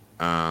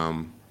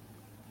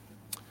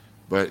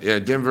 But yeah,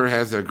 Denver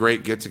has a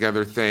great get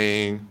together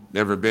thing.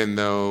 Never been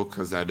though,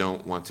 because I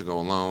don't want to go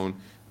alone.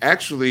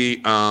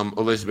 Actually,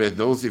 Elizabeth,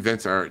 those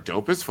events are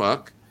dope as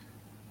fuck.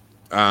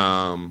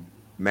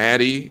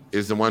 Maddie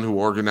is the one who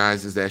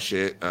organizes that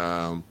shit.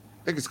 I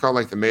think it's called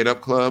like the Made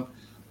Up Club,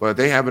 but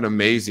they have an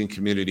amazing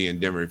community in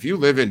Denver. If you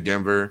live in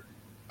Denver,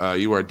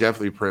 you are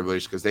definitely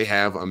privileged because they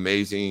have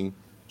amazing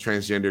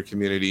transgender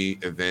community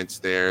events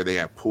there. They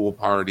have pool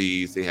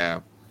parties. They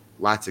have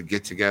lots of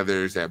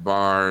get-togethers at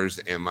bars,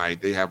 and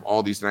like they have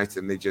all these nights.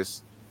 And they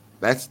just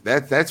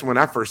that's when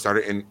I first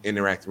started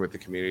interacting with the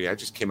community. I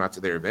just came out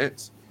to their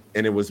events,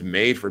 and it was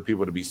made for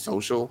people to be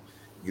social,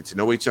 get to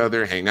know each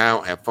other, hang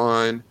out, have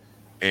fun,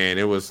 and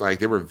it was like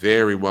they were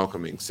very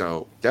welcoming.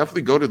 So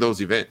definitely go to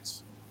those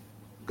events.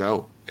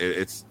 Go,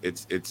 it's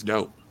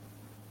dope.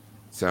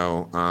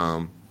 So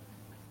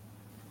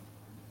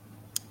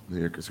New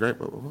York is great,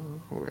 but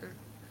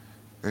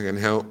I can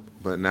help,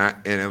 but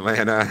not in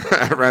Atlanta.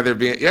 I'd rather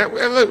be. Yeah,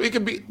 well, look, we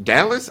could be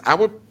Dallas. I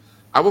would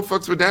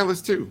fucks with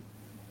Dallas too.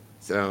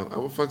 So I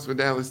would fucks with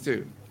Dallas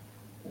too.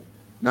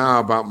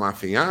 Now about my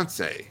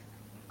fiance.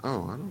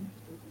 Oh, I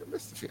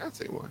missed the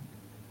fiance one.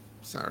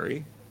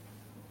 Sorry.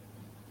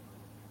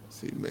 Let's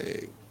see,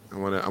 Meg. I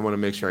wanna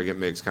make sure I get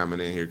Meg's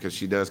comment in here because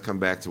she does come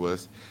back to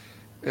us,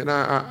 and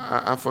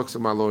I fucks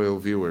with my loyal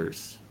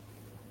viewers.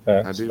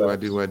 I do.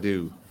 Let's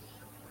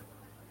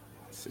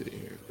see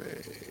here,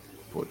 Meg.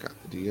 Boycott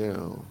the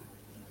DL.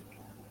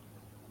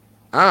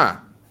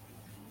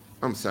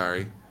 I'm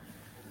sorry.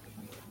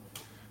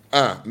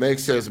 Meg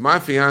says, my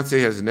fiance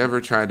has never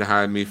tried to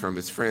hide me from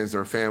his friends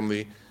or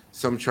family.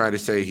 Some try to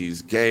say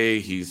he's gay.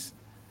 He's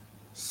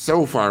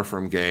so far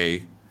from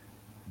gay,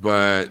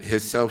 but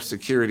his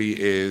self-security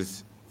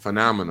is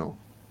phenomenal.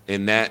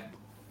 And that,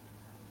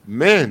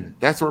 men,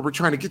 that's where we're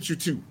trying to get you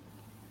to.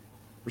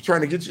 We're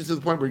trying to get you to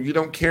the point where you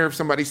don't care if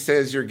somebody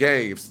says you're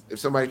gay, if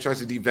somebody tries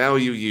to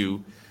devalue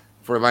you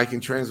for liking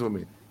trans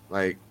women.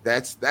 Like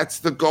that's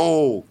the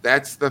goal.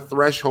 That's the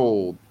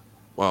threshold.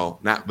 Well,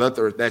 not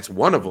the that's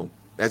one of them.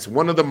 That's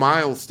one of the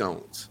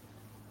milestones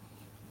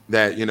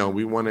that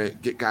we want to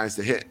get guys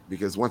to hit,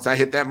 because once I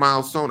hit that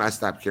milestone, I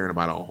stop caring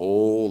about a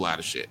whole lot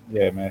of shit.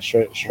 Yeah, man.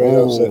 Straight up,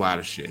 whole lot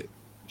of shit.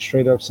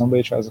 Straight up,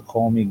 somebody tries to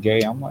call me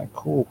gay. I'm like,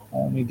 cool,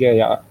 call me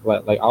gay.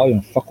 I'll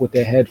even fuck with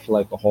their head for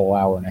like a whole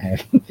hour and a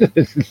half.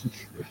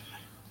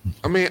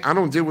 I mean, I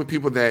don't deal with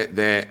people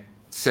that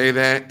say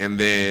that and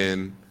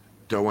then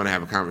don't want to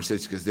have a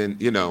conversation, because then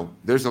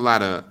there's a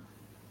lot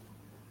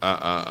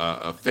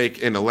of fake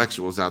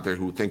intellectuals out there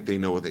who think they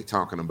know what they're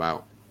talking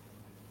about,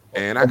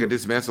 and I could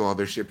dismantle all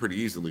their shit pretty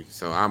easily.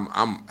 So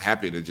I'm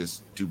happy to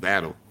just do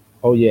battle.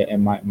 Oh yeah,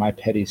 and my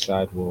petty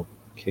side will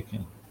kick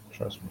in.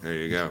 Trust me. There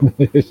you go.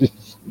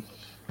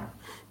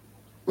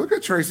 Look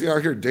at Tracy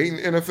out here dating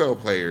NFL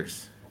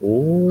players.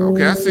 Ooh.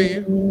 Okay, I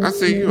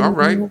see you. All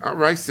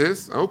right,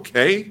 sis.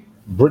 Okay.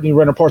 Brittany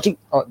Renner Part 2.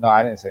 Oh no,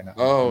 I didn't say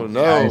nothing. Oh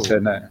no, I didn't say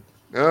nothing.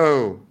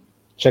 No.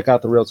 Check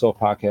out the Real Talk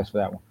podcast for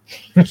that one.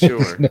 For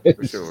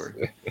sure.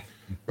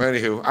 But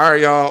anywho, all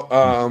right,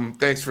 y'all.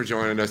 Thanks for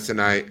joining us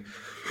tonight.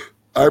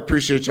 I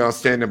appreciate y'all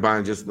standing by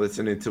and just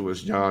listening to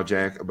us jaw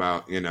jack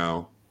about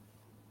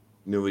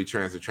newly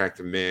trans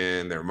attracted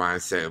men, their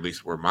mindset, at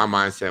least where my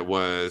mindset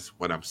was,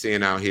 what I'm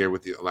seeing out here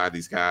with a lot of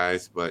these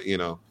guys. But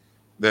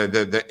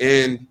the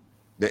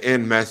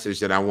end message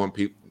that I want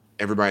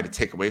everybody to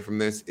take away from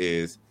this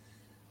is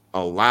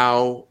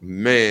allow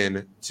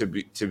men to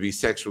be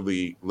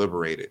sexually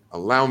liberated.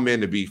 Allow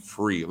men to be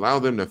free. Allow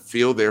them to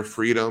feel their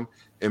freedom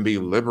and be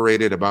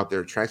liberated about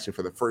their attraction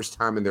for the first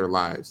time in their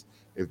lives.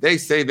 If they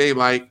say they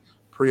like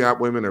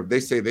pre-op women, or if they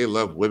say they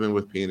love women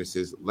with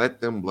penises,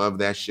 let them love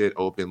that shit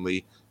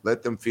openly.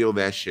 Let them feel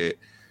that shit.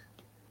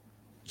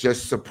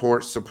 Just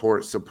support.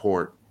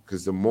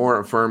 Because the more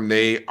affirmed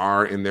they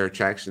are in their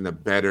attraction, the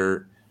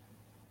better,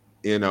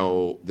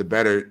 the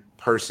better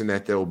person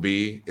that they'll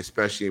be,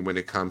 especially when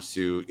it comes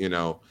to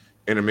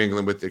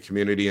intermingling with the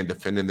community and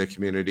defending the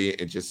community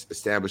and just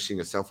establishing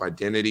a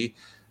self-identity.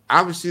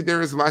 Obviously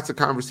there is lots of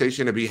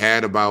conversation to be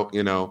had about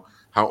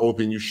how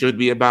open you should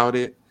be about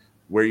it,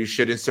 where you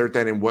should insert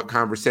that in what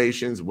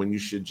conversations, when you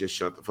should just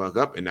shut the fuck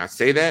up and not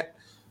say that.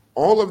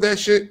 All of that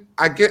shit,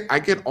 I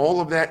get all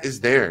of that is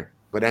there,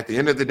 but at the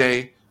end of the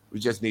day, we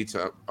just need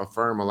to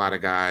affirm a lot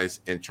of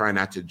guys and try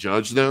not to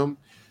judge them,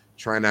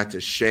 try not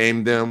to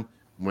shame them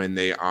when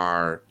they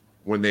are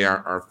when they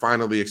are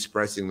finally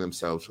expressing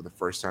themselves for the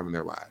first time in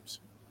their lives.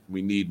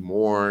 We need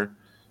more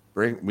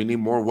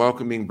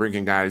welcoming,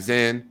 bringing guys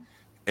in,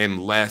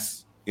 and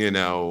less,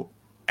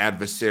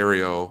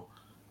 adversarial,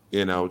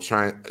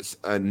 trying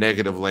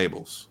negative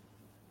labels.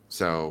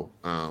 So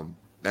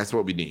that's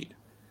what we need.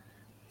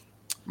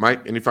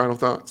 Mike, any final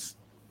thoughts?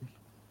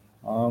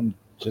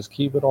 Just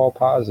keep it all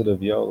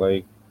positive, yo.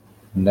 Like,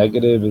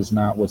 negative is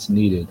not what's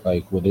needed.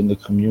 Like, within the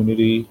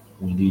community,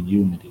 we need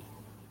unity.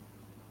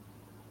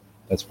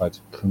 That's why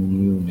it's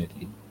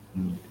community.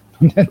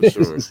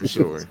 For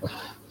sure.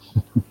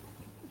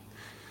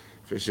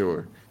 For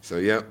sure. So,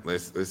 yep,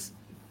 let's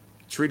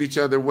treat each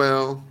other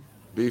well,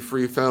 be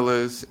free,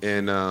 fellas,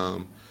 and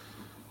hold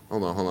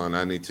on.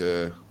 I need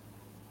to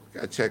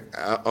check.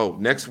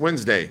 Next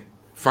Wednesday,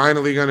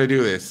 finally gonna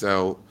do this.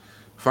 So,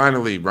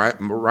 finally,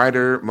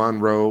 Ryder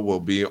Monroe will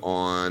be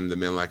on the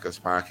Men Like Us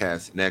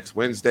podcast next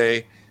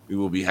Wednesday. We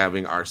will be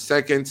having our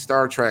second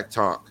Star Trek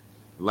talk.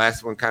 The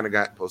last one kind of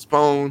got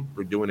postponed.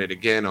 We're doing it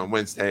again on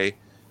Wednesday.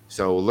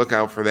 So look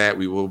out for that.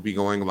 We will be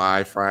going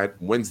live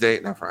Wednesday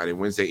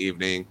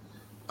evening.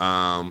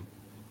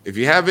 If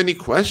you have any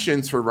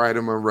questions for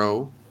Ryder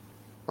Monroe,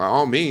 by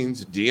all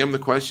means, DM the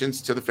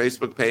questions to the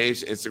Facebook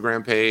page,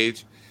 Instagram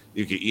page.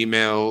 You can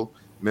email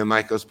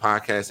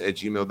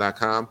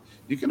menlikeuspodcast@gmail.com.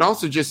 You can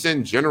also just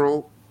send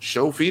general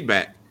show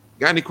feedback.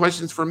 Got any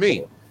questions for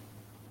me?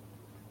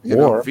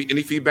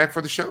 Any feedback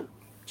for the show?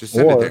 Just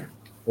send it there.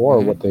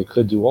 Or what they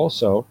could do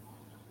also,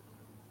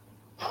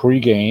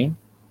 pre-game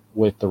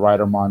with the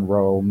Ryder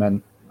Monroe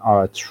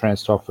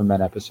Trans Talk for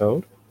Men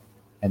episode,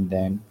 and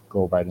then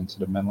go right into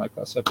the Men Like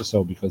Us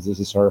episode, because this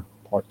is our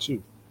part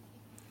 2.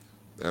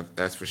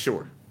 That's for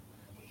sure.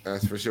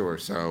 That's for sure.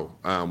 So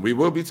we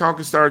will be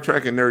talking Star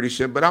Trek and nerdy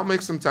shit, but I'll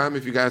make some time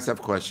if you guys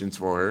have questions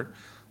for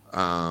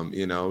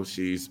her.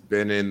 She's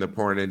been in the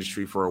porn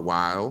industry for a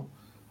while.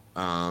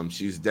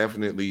 She's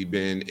definitely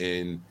been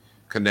in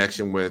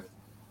connection with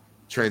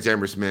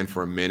transamorous men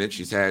for a minute.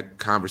 She's had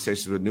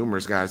conversations with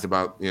numerous guys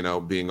about,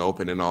 being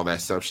open and all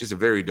that stuff. She's a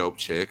very dope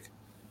chick,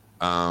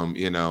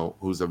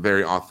 who's a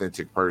very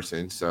authentic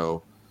person.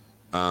 So,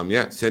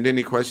 send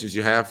any questions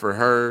you have for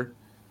her,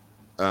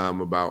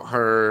 about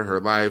her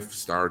life,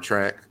 Star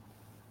Trek,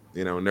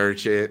 nerd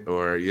shit,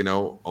 or,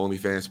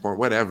 OnlyFans porn,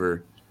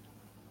 whatever,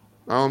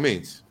 by all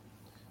means.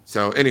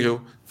 So,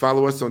 anywho,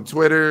 follow us on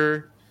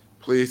Twitter.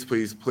 Please,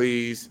 please,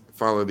 please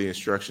follow the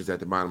instructions at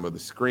the bottom of the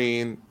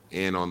screen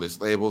and on this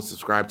label.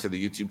 Subscribe to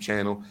the YouTube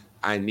channel.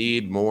 I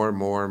need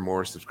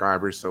more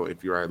subscribers. So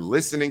if you are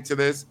listening to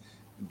this,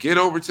 get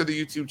over to the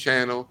YouTube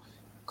channel,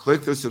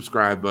 click the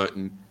subscribe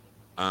button.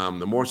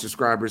 The more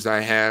subscribers I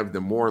have,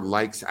 the more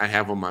likes I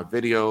have on my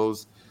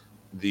videos,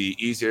 the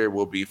easier it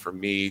will be for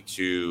me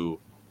to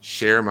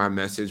share my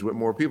message with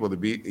more people, to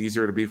be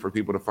easier to be for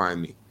people to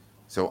find me.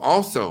 So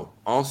also,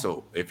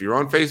 if you're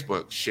on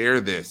Facebook, share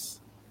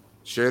this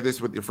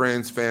with your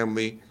friends,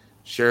 family.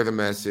 Share the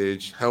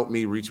message. Help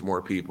me reach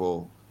more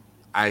people.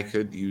 I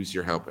could use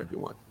your help,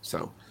 everyone.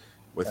 So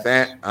with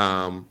that,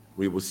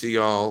 we will see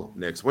y'all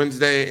next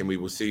Wednesday, and we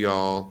will see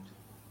y'all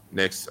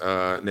next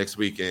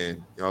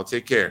weekend. Y'all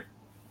take care.